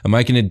throws. A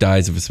Myconid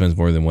dies if it spends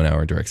more than 1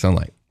 hour in direct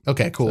sunlight.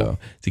 Okay, cool. So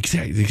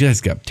these guys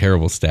got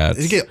terrible stats.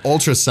 They get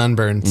ultra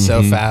sunburned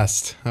so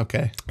fast.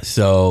 Okay.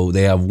 So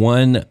they have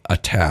 1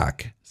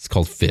 attack. It's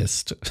called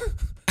Fist.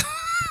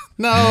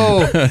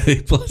 No.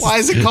 Why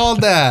is it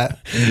called that?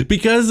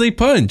 Because they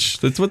punch.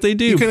 That's what they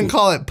do. You couldn't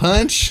call it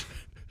Punch?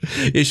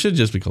 It should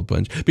just be called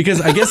Punch.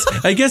 Because I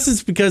guess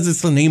it's because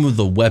it's the name of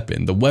the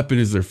weapon. The weapon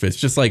is their fist.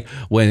 Just like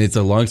when it's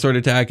a longsword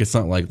attack, it's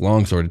not like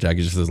longsword attack,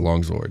 it just says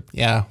longsword.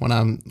 Yeah, when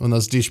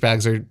those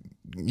douchebags are,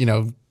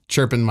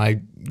 chirping my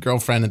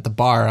girlfriend at the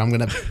bar, I'm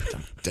gonna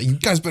you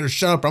guys better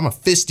shut up or I'm gonna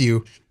fist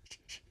you.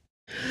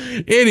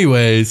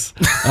 Anyways,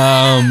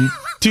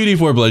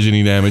 2d4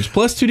 bludgeoning damage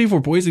plus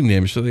 2d4 poison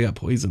damage, so they got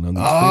poison on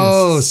their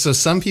fists. So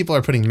some people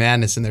are putting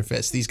madness in their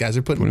fists. These guys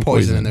are putting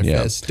poison in their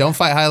fists. Don't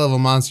fight high-level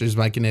monsters,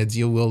 Myconids.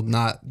 You will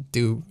not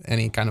do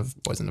any kind of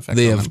poison effect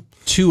They on have them.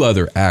 2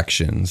 other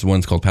actions.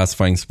 One's called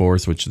Pacifying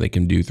Spores, which they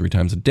can do 3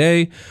 times a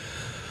day.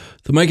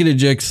 The Myconid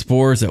ejects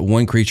spores at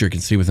 1 creature it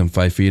can see within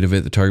 5 feet of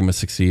it. The target must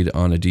succeed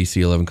on a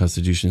DC 11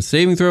 Constitution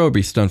saving throw or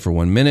be stunned for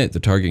 1 minute. The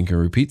target can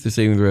repeat the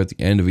saving throw at the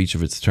end of each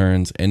of its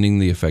turns, ending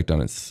the effect on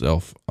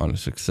itself on a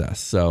success.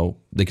 So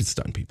they can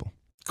stun people.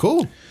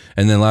 Cool.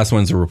 And then last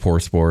one's a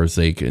Rapport Spores.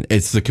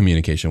 It's the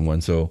communication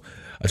one. So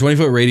a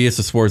 20-foot radius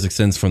of spores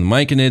extends from the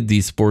Myconid.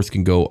 These spores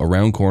can go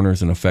around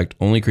corners and affect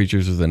only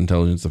creatures with an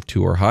intelligence of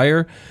 2 or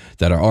higher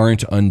that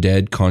aren't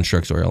undead,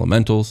 constructs, or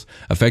elementals.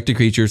 Affected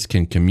creatures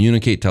can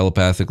communicate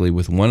telepathically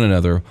with one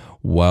another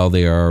while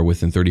they are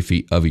within 30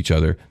 feet of each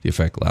other. The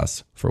effect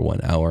lasts for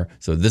 1 hour.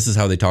 So this is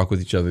how they talk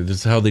with each other. This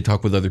is how they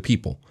talk with other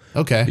people.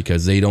 Okay.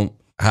 Because they don't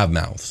have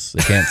mouths.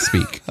 They can't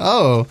speak.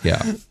 Oh.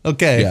 Yeah.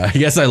 Okay. Yeah. I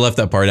guess I left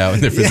that part out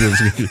in their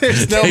physics.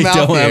 There's no they mouth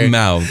don't here. have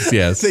mouths.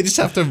 Yes. They just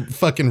have to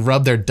fucking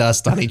rub their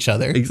dust on each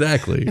other.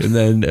 Exactly. And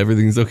then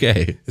everything's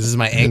okay. This is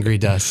my angry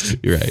dust.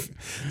 You're right.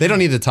 They don't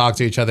need to talk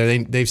to each other.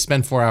 They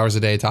spend 4 hours a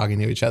day talking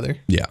to each other.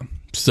 Yeah.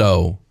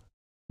 So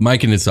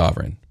Myconid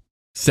Sovereign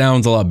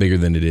sounds a lot bigger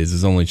than it is.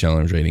 It's only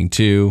challenge rating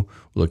 2.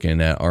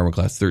 Looking at armor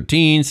class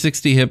 13,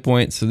 60 hit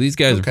points. So these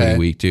guys are pretty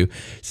weak too.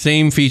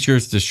 Same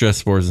features, Distress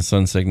Spores and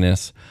Sun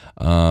Sickness.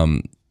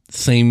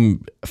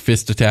 Same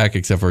fist attack,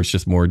 except for it's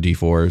just more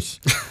D4s.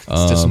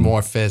 It's just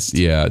more fist.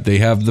 Yeah, they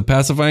have the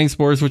Pacifying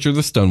Spores, which are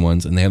the stun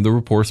ones, and they have the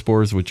Rapport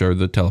Spores, which are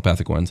the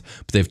telepathic ones,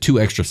 but they have 2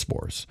 extra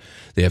spores.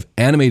 They have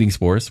Animating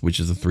Spores, which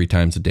is a 3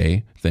 times a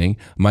day thing.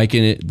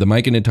 The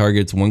Myconid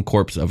targets 1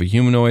 corpse of a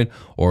humanoid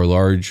or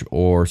large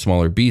or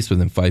smaller beast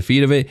within 5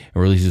 feet of it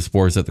and releases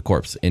spores at the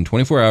corpse. In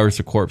 24 hours,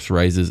 the corpse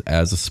rises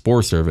as a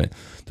spore servant.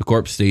 The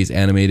corpse stays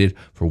animated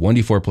for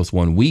 1d4 plus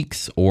 1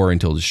 weeks or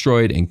until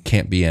destroyed and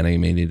can't be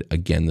animated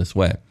again this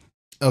way.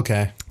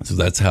 Okay. So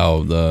that's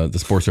how the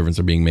spore servants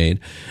are being made.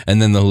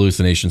 And then the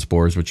hallucination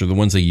spores, which are the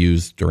ones they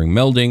use during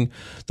melding.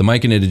 The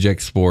Myconid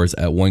ejects spores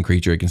at 1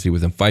 creature it can see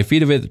within 5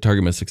 feet of it. The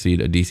target must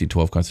succeed a DC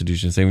 12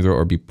 Constitution saving throw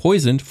or be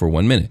poisoned for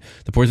 1 minute.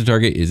 The poison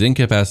target is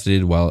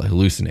incapacitated while it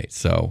hallucinates.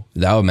 So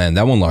that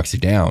one locks you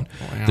down.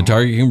 Wow. The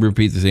target can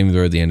repeat the saving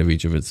throw at the end of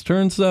each of its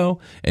turns, though,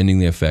 ending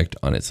the effect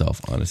on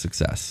itself on a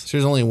success. So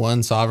there's only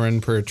 1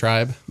 sovereign per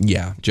tribe?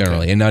 Yeah,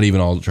 generally. Okay. And not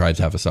even all the tribes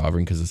have a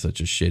sovereign because it's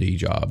such a shitty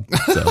job.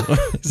 So.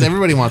 Because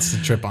everybody wants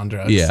to trip on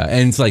drugs. Yeah,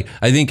 and it's like,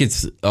 I think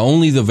it's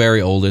only the very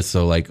oldest.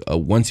 So like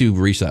once you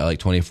reach that like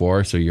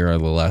 24, so you're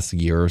the last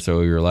year or so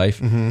of your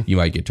life, you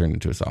might get turned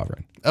into a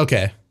sovereign.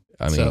 Okay.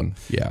 I mean,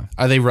 yeah.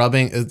 Are they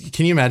rubbing?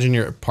 Can you imagine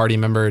your party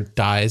member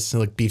dies,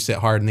 like beefs it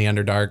hard in the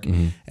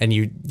Underdark, and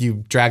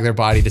you drag their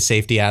body to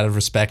safety out of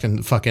respect,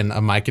 and fucking a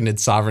Myconid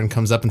sovereign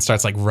comes up and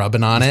starts like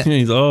rubbing on it.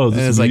 He's,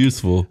 this is like,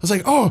 useful. I was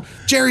like, oh,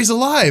 Jerry's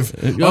alive.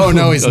 Oh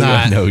no, he's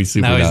not. No, he's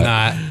super he's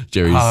not.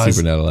 Jerry's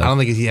super not alive. I don't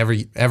think he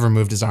ever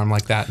moved his arm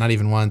like that, not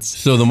even once.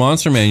 So the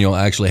monster manual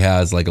actually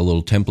has like a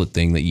little template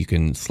thing that you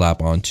can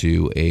slap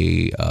onto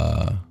a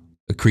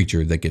a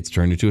creature that gets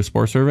turned into a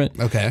Spore Servant.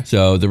 Okay.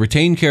 So the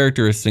retained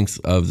characteristics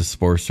of the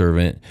Spore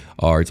Servant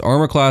are its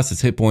armor class,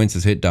 its hit points,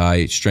 its hit die,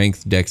 its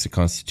strength, dex, and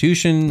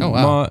constitution. Oh,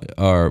 wow.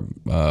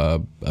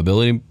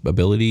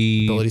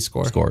 Ability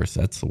scores.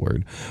 That's the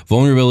word.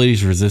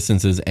 Vulnerabilities,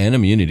 resistances, and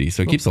immunity.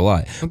 So it keeps a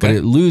lot. Okay. But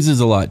it loses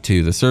a lot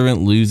too. The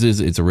Servant loses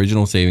its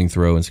original saving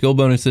throw and skill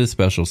bonuses,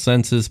 special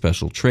senses,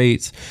 special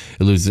traits.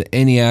 It loses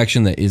any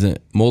action that isn't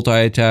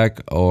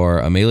multi-attack or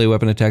a melee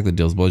weapon attack that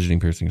deals bludgeoning,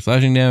 piercing, or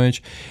slashing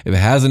damage. If it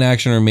has an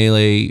action or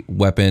melee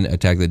weapon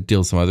attack that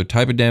deals some other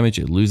type of damage,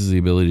 it loses the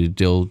ability to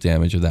deal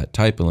damage of that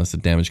type unless the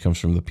damage comes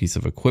from the piece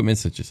of equipment,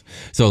 such as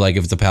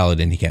if it's a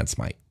paladin, he can't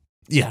smite.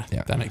 Yeah.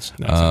 That makes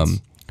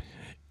sense.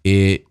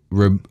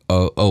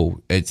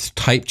 Its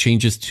type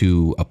changes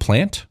to a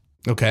plant.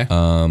 Okay.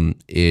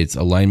 Its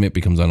alignment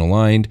becomes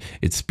unaligned.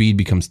 Its speed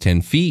becomes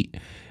 10 feet.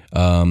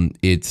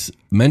 Its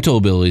mental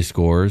ability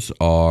scores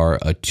are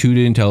a 2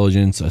 to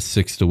intelligence, a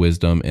 6 to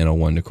wisdom, and a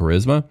 1 to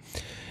charisma.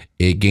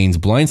 It gains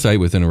blind sight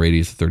within a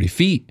radius of 30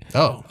 feet.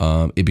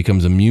 Oh. It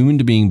becomes immune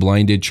to being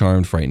blinded,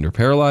 charmed, frightened, or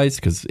paralyzed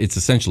because it's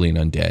essentially an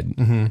undead.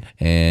 Mm-hmm.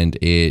 And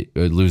it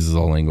loses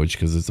all language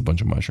because it's a bunch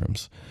of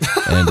mushrooms.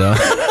 And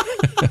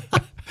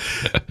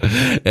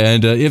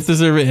and if the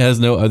servant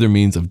has no other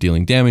means of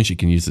dealing damage, it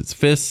can use its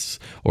fists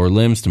or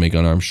limbs to make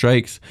unarmed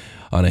strikes.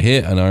 On a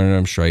hit, an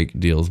unarmed strike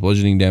deals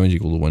bludgeoning damage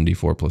equal to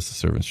 1d4 plus the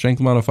servant's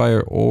strength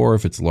modifier, or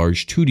if it's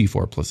large,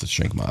 2d4 plus the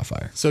strength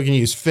modifier. So it can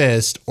use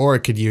fist, or it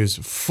could use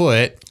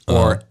foot,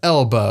 or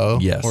elbow,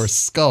 or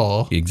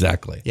skull.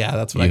 Exactly. Yeah,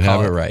 that's what I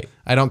call it. You have it right.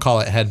 I don't call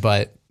it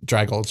headbutt,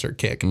 drag ulcer,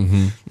 kick.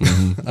 Mm-hmm,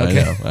 mm-hmm.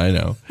 Okay. I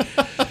know.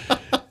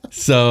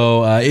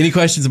 So, any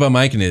questions about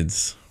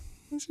Myconids?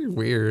 These are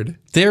weird.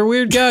 They're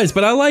weird guys,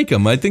 but I like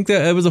them. I think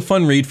that it was a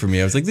fun read for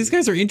me. I was like, these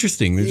guys are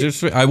interesting. They're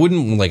just, I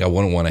wouldn't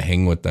want to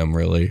hang with them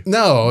really.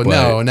 No.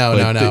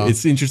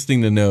 It's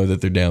interesting to know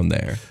that they're down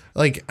there.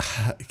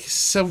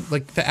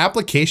 The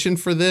application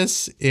for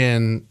this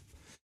in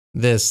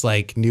this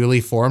newly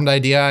formed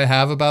idea I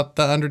have about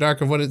the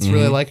Underdark of what it's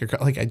really like,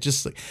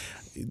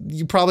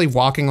 you're probably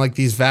walking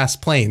these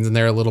vast plains and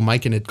there are little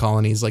Myconid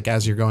colonies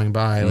as you're going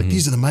by.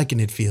 These are the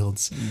Myconid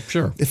fields.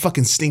 Sure. It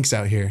fucking stinks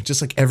out here,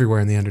 just everywhere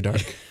in the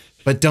Underdark.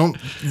 But don't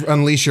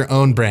unleash your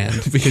own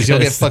brand because you'll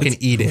get fucking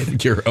eaten.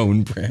 Your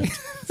own brand.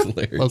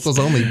 Locals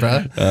only,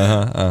 bro.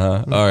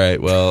 All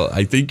right. Well,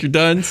 I think you're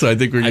done. So I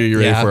think we're getting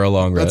ready for a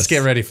long rest. Let's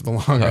get ready for the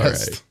long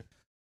rest. Right.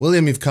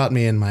 William, you've caught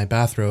me in my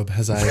bathrobe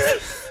as I've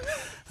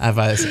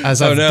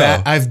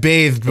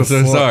bathed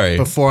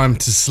before I'm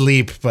to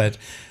sleep, but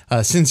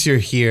since you're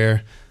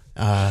here,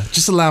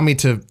 just allow me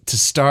to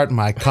start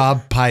my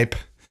cob pipe.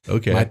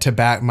 Okay.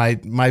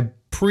 My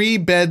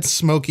pre-bed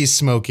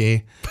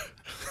smoky.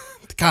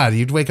 God,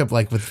 you'd wake up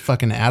with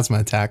fucking asthma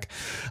attack.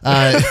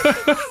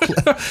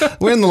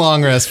 We're in the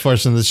long rest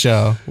portion of the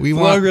show.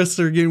 Long rests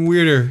are getting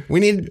weirder.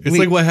 It's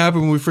like what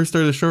happened when we first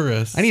started the short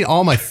rest. I need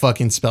all my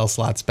fucking spell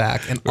slots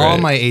back and all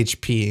my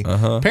HP.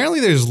 Apparently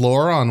there's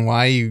lore on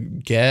why you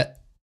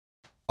get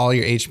all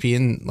your HP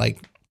and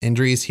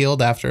injuries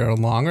healed after a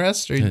long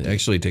rest. It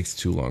actually takes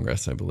 2 long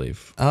rests, I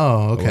believe.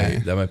 Oh, okay.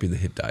 Wait, that might be the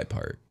hit die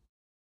part.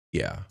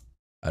 Yeah.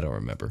 I don't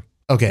remember.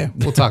 Okay.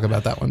 We'll talk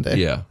about that one day.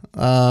 Yeah.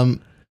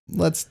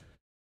 Let's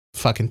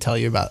fucking tell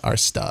you about our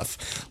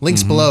stuff.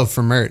 Links below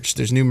for merch.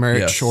 There's new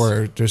merch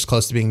or there's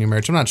close to being new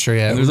merch. I'm not sure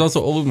yet. And there's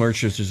also old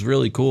merch, which is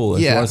really cool.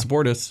 If you want to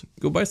support us,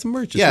 go buy some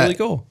merch. It's really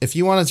cool. If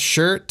you want a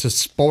shirt to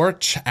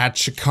sport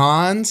at your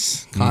con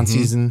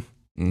season,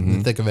 in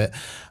the thick of it,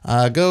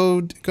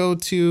 go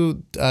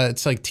to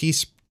it's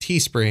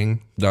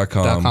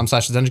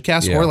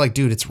teespring.com/dungeoncast or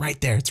dude, it's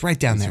right there. It's right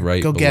down there.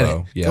 Right go below. Get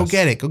it. Yes. Go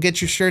get it. Go get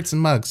your shirts and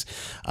mugs.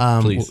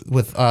 Please.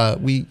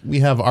 We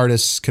have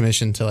artists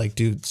commissioned to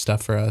do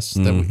stuff for us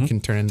that we can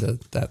turn into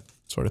that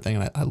sort of thing,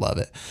 and I love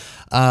it.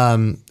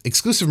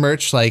 Exclusive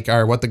merch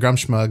our What the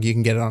Grumsh mug, you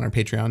can get it on our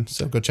Patreon.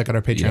 So go check out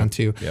our Patreon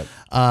too. Yep.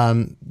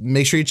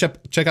 Make sure you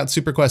check out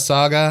Super Quest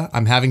Saga.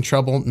 I'm having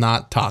trouble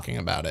not talking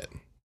about it.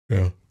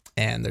 Yeah.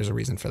 And there's a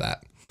reason for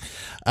that.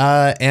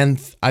 And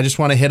I just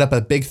want to hit up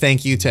a big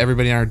thank you to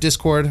everybody in our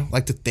Discord. I'd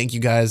like to thank you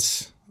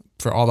guys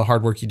for all the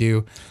hard work you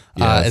do.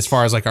 As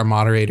far as our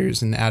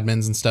moderators and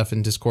admins and stuff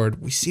in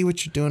Discord, we see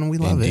what you're doing and we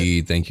love it.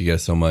 Indeed. Thank you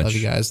guys so much. Love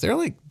you guys. They're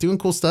doing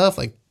cool stuff,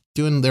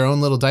 doing their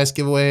own little dice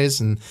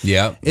giveaways. And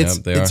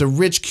it's a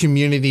rich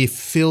community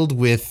filled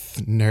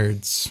with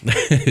nerds.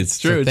 It's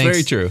true. It's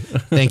very true.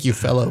 Thank you,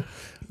 fellow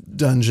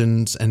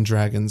Dungeons and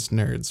Dragons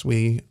nerds.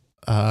 We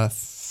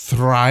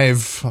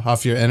thrive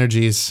off your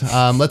energies.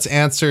 Let's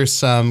answer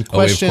some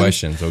questions. We have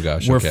questions. Oh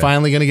gosh. We're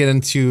finally going to get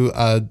into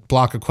a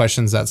block of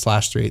questions that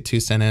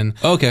 /382 sent in.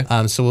 Okay.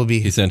 So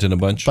he sent in a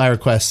bunch by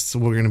requests.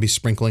 We're going to be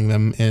sprinkling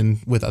them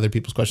in with other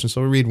people's questions.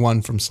 So we'll read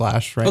one from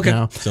Slash right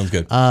now. Sounds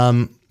good.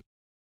 I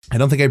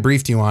don't think I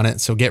briefed you on it,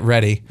 so get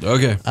ready.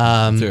 Okay.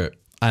 Let's hear it.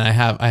 And I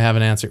have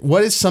an answer.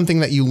 What is something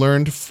that you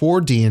learned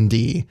for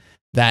D&D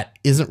that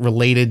isn't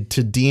related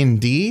to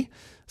D&D?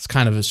 It's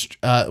kind of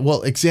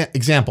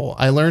example.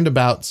 I learned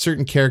about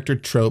certain character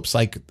tropes,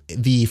 like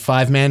the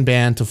 5-man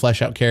band to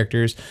flesh out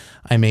characters.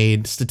 I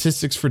made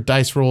statistics for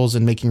dice rolls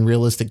and making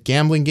realistic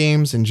gambling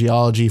games, and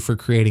geology for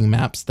creating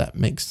maps that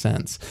make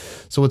sense.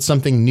 So it's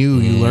something new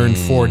you learn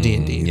for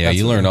D&D. Yeah,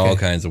 you learn all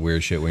kinds of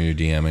weird shit when you're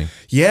DMing.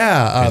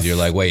 Yeah. Because you're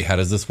like, wait, how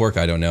does this work?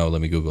 I don't know.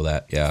 Let me Google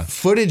that. Yeah.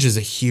 Footage is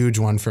a huge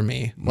one for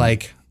me.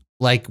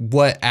 Like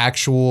what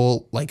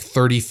actual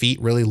 30 feet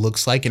really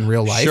looks like in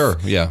real life. Sure,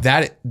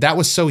 yeah. That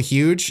was so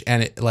huge,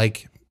 and it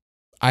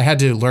I had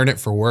to learn it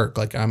for work.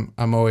 Like I'm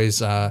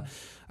always I'm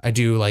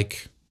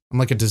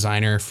like a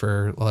designer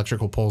for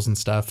electrical poles and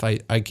stuff. I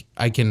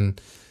can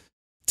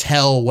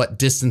tell what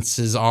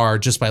distances are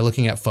just by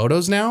looking at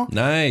photos now.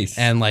 Nice.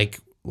 And like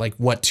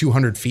what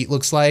 200 feet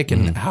looks like,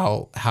 and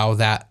how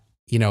that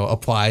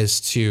applies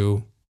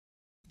to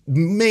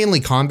mainly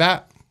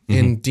combat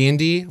in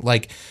D&D,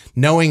 like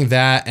knowing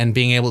that and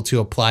being able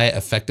to apply it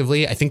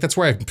effectively. I think that's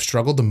where I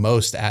struggled the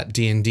most at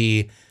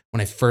D&D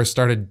when I first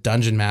started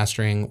dungeon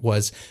mastering,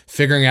 was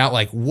figuring out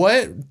like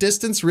what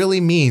distance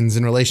really means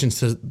in relation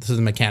to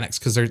the mechanics,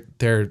 because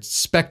they're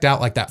spec'd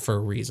out like that for a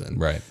reason.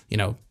 Right.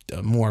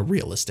 A more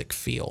realistic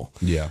feel.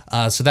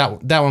 Yeah. So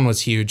that one was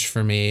huge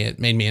for me. It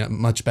made me a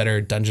much better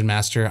dungeon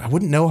master. I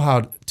wouldn't know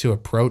how to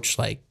approach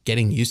like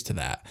getting used to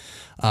that.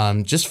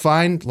 Just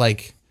find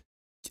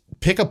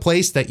pick a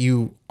place that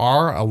you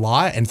are a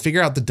lot and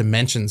figure out the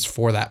dimensions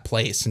for that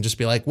place, and just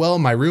be like, well,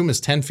 my room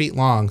is 10 feet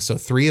long, so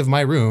 3 of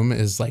my room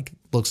is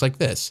looks like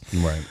this.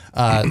 Right.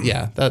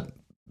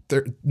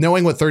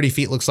 Knowing what 30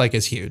 feet looks like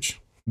is huge.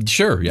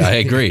 Sure. Yeah, I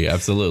agree.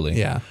 Absolutely.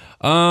 Yeah.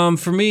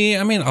 For me,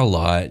 I mean, a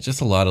lot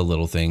of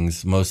little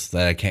things, most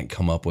that I can't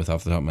come up with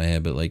off the top of my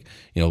head, but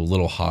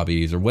little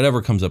hobbies or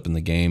whatever comes up in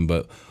the game.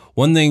 But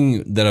one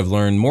thing that I've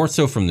learned more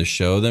so from the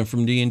show than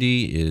from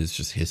D&D is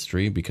just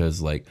history,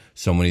 because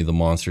so many of the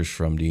monsters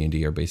from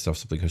D&D are based off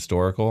something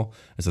historical.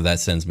 And so that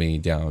sends me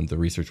down the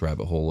research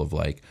rabbit hole of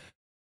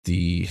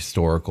the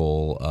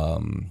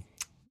historical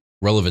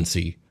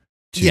relevancy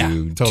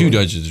to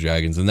Dungeons and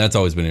Dragons. And that's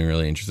always been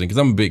really interesting, because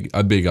I'm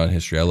big on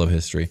history. I love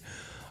history.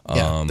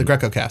 The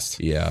Greco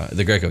cast. Yeah,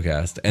 the Greco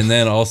cast. And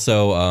then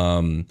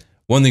also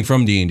one thing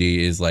from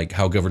D&D is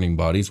how governing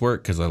bodies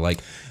work, because that's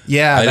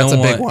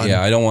a big one.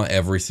 Yeah, I don't want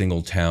every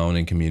single town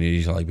and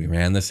community to be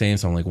ran the same.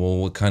 So I'm well,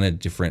 what kind of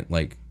different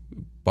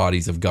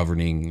bodies of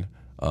governing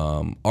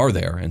are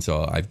there? And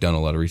so I've done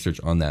a lot of research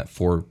on that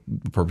for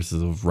the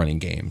purposes of running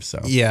games.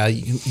 So yeah,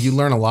 you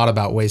learn a lot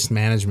about waste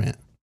management.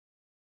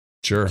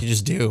 Sure. You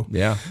just do.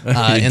 Yeah.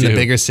 In the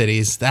bigger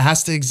cities. That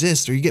has to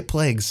exist or you get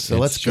plagues. So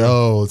let's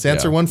go. Let's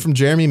answer one from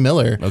Jeremy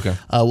Miller. Okay.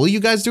 Will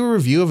you guys do a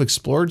review of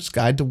Explorer's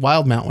Guide to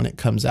Wildmount when it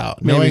comes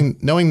out? Maybe.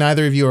 Knowing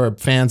neither of you are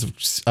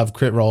fans of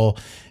Crit Roll,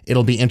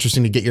 it'll be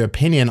interesting to get your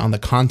opinion on the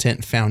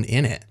content found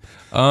in it.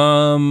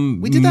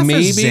 We did that for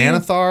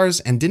Xanathar's,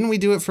 and didn't we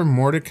do it for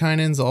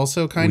Mordecaians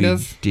also, kind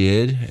of?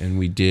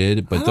 We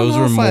did, but those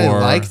were more. I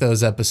like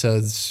those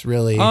episodes,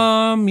 really.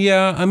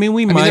 Yeah. I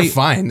mean, they're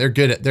fine. They're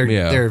good.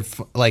 They're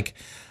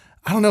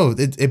I don't know.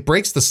 It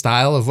breaks the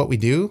style of what we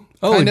do.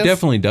 Oh, it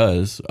definitely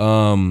does.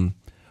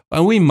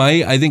 We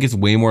might. I think it's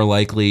way more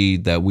likely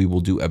that we will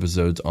do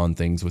episodes on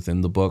things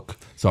within the book.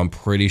 So I'm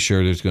pretty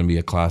sure there's going to be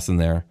a class in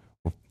there.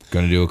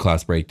 Going to do a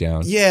class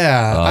breakdown.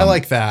 Yeah, I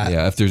like that.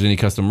 Yeah, if there's any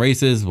custom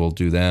races, we'll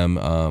do them.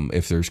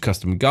 If there's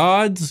custom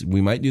gods, we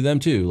might do them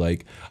too.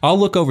 I'll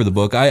look over the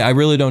book. I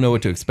really don't know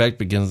what to expect,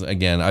 because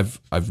again, I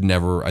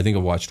think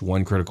I've watched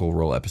one Critical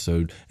Role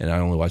episode and I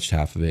only watched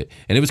half of it,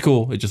 and it was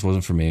cool. It just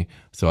wasn't for me.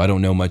 So I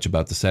don't know much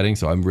about the setting,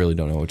 so I really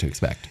don't know what to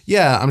expect.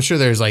 Yeah, I'm sure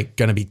there's going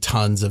to be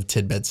tons of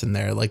tidbits in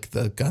there.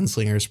 The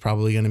gunslinger's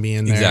probably going to be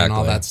in there and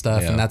all that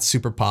stuff, and that's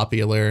super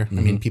popular. I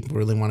mean, people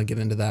really want to get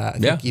into that. I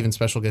think even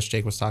special guest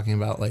Jake was talking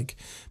about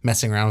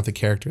messing around with the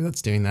character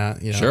that's doing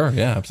that. Sure,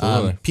 yeah,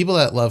 absolutely. People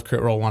that love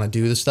Crit Roll want to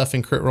do the stuff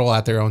in Crit Roll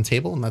at their own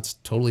table, and that's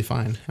totally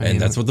fine. I mean,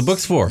 that's what the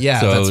book's for.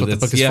 Yeah, so that's what the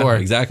book is for.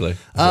 Exactly.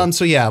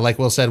 So yeah, like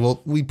Will said,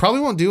 we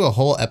probably won't do a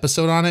whole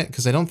episode on it,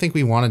 because I don't think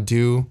we want to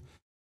do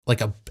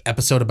a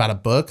episode about a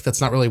book.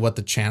 That's not really what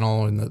the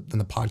channel and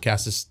the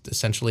podcast is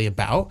essentially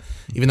about,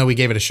 even though we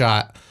gave it a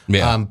shot.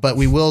 Yeah. But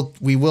we will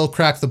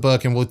crack the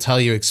book, and we'll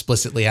tell you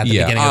explicitly at the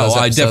beginning of those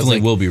episodes. I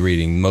definitely will be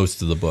reading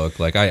most of the book.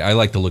 I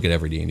like to look at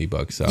every D&D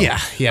book. So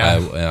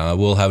I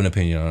will have an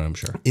opinion on it, I'm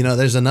sure.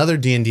 There's another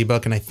D&D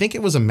book, and I think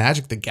it was a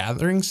Magic the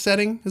Gathering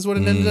setting is what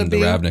it ended up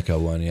being. The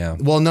Ravnica one, yeah.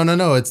 Well,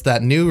 no. It's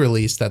that new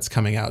release that's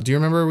coming out. Do you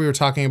remember we were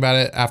talking about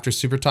it after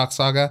Super Talk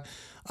Saga?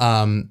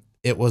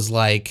 It was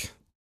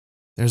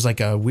there's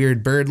a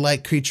weird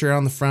bird-like creature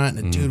on the front,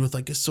 and a dude with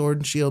a sword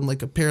and shield,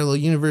 and a parallel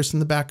universe in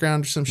the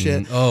background or some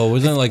shit. Oh,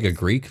 wasn't it a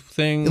Greek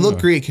thing? It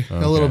looked Greek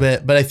a little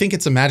bit, but I think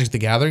it's a Magic the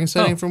Gathering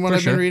setting from what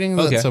I've been reading.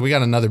 Okay. So we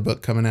got another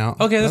book coming out.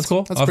 Okay, that's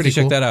cool. That's I'll pretty have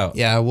to cool. check that out.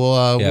 Yeah, we'll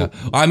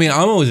I mean,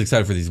 I'm always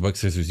excited for these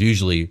books, because there's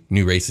usually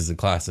new races and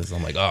classes.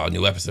 I'm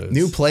new episodes.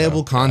 New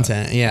playable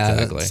content. Yeah,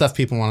 exactly. Stuff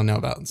people want to know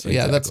about. So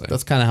yeah,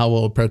 that's kind of how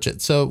we'll approach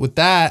it. So with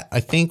that, I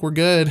think we're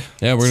good.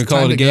 Yeah, we're going to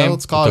call it a game.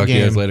 Let's call it a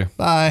game. Talk to you guys later.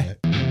 Bye.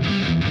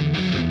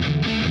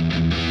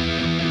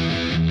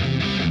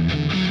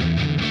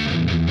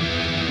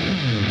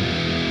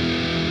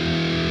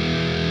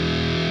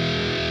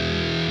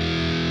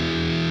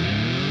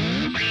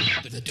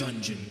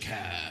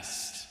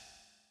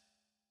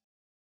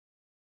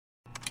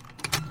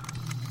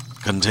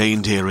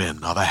 Contained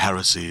herein are the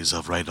heresies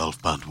of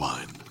Radolf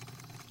Burntwine,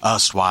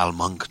 erstwhile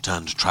monk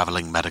turned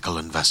traveling medical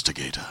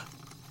investigator.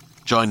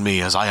 Join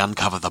me as I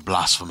uncover the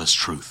blasphemous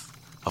truth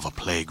of a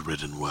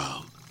plague-ridden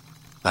world,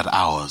 that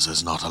ours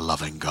is not a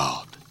loving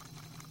God,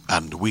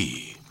 and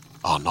we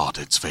are not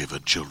its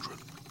favored children.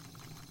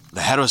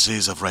 The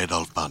heresies of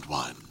Radolf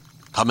Burntwine,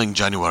 coming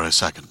January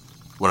 2nd,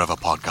 wherever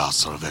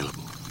podcasts are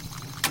available.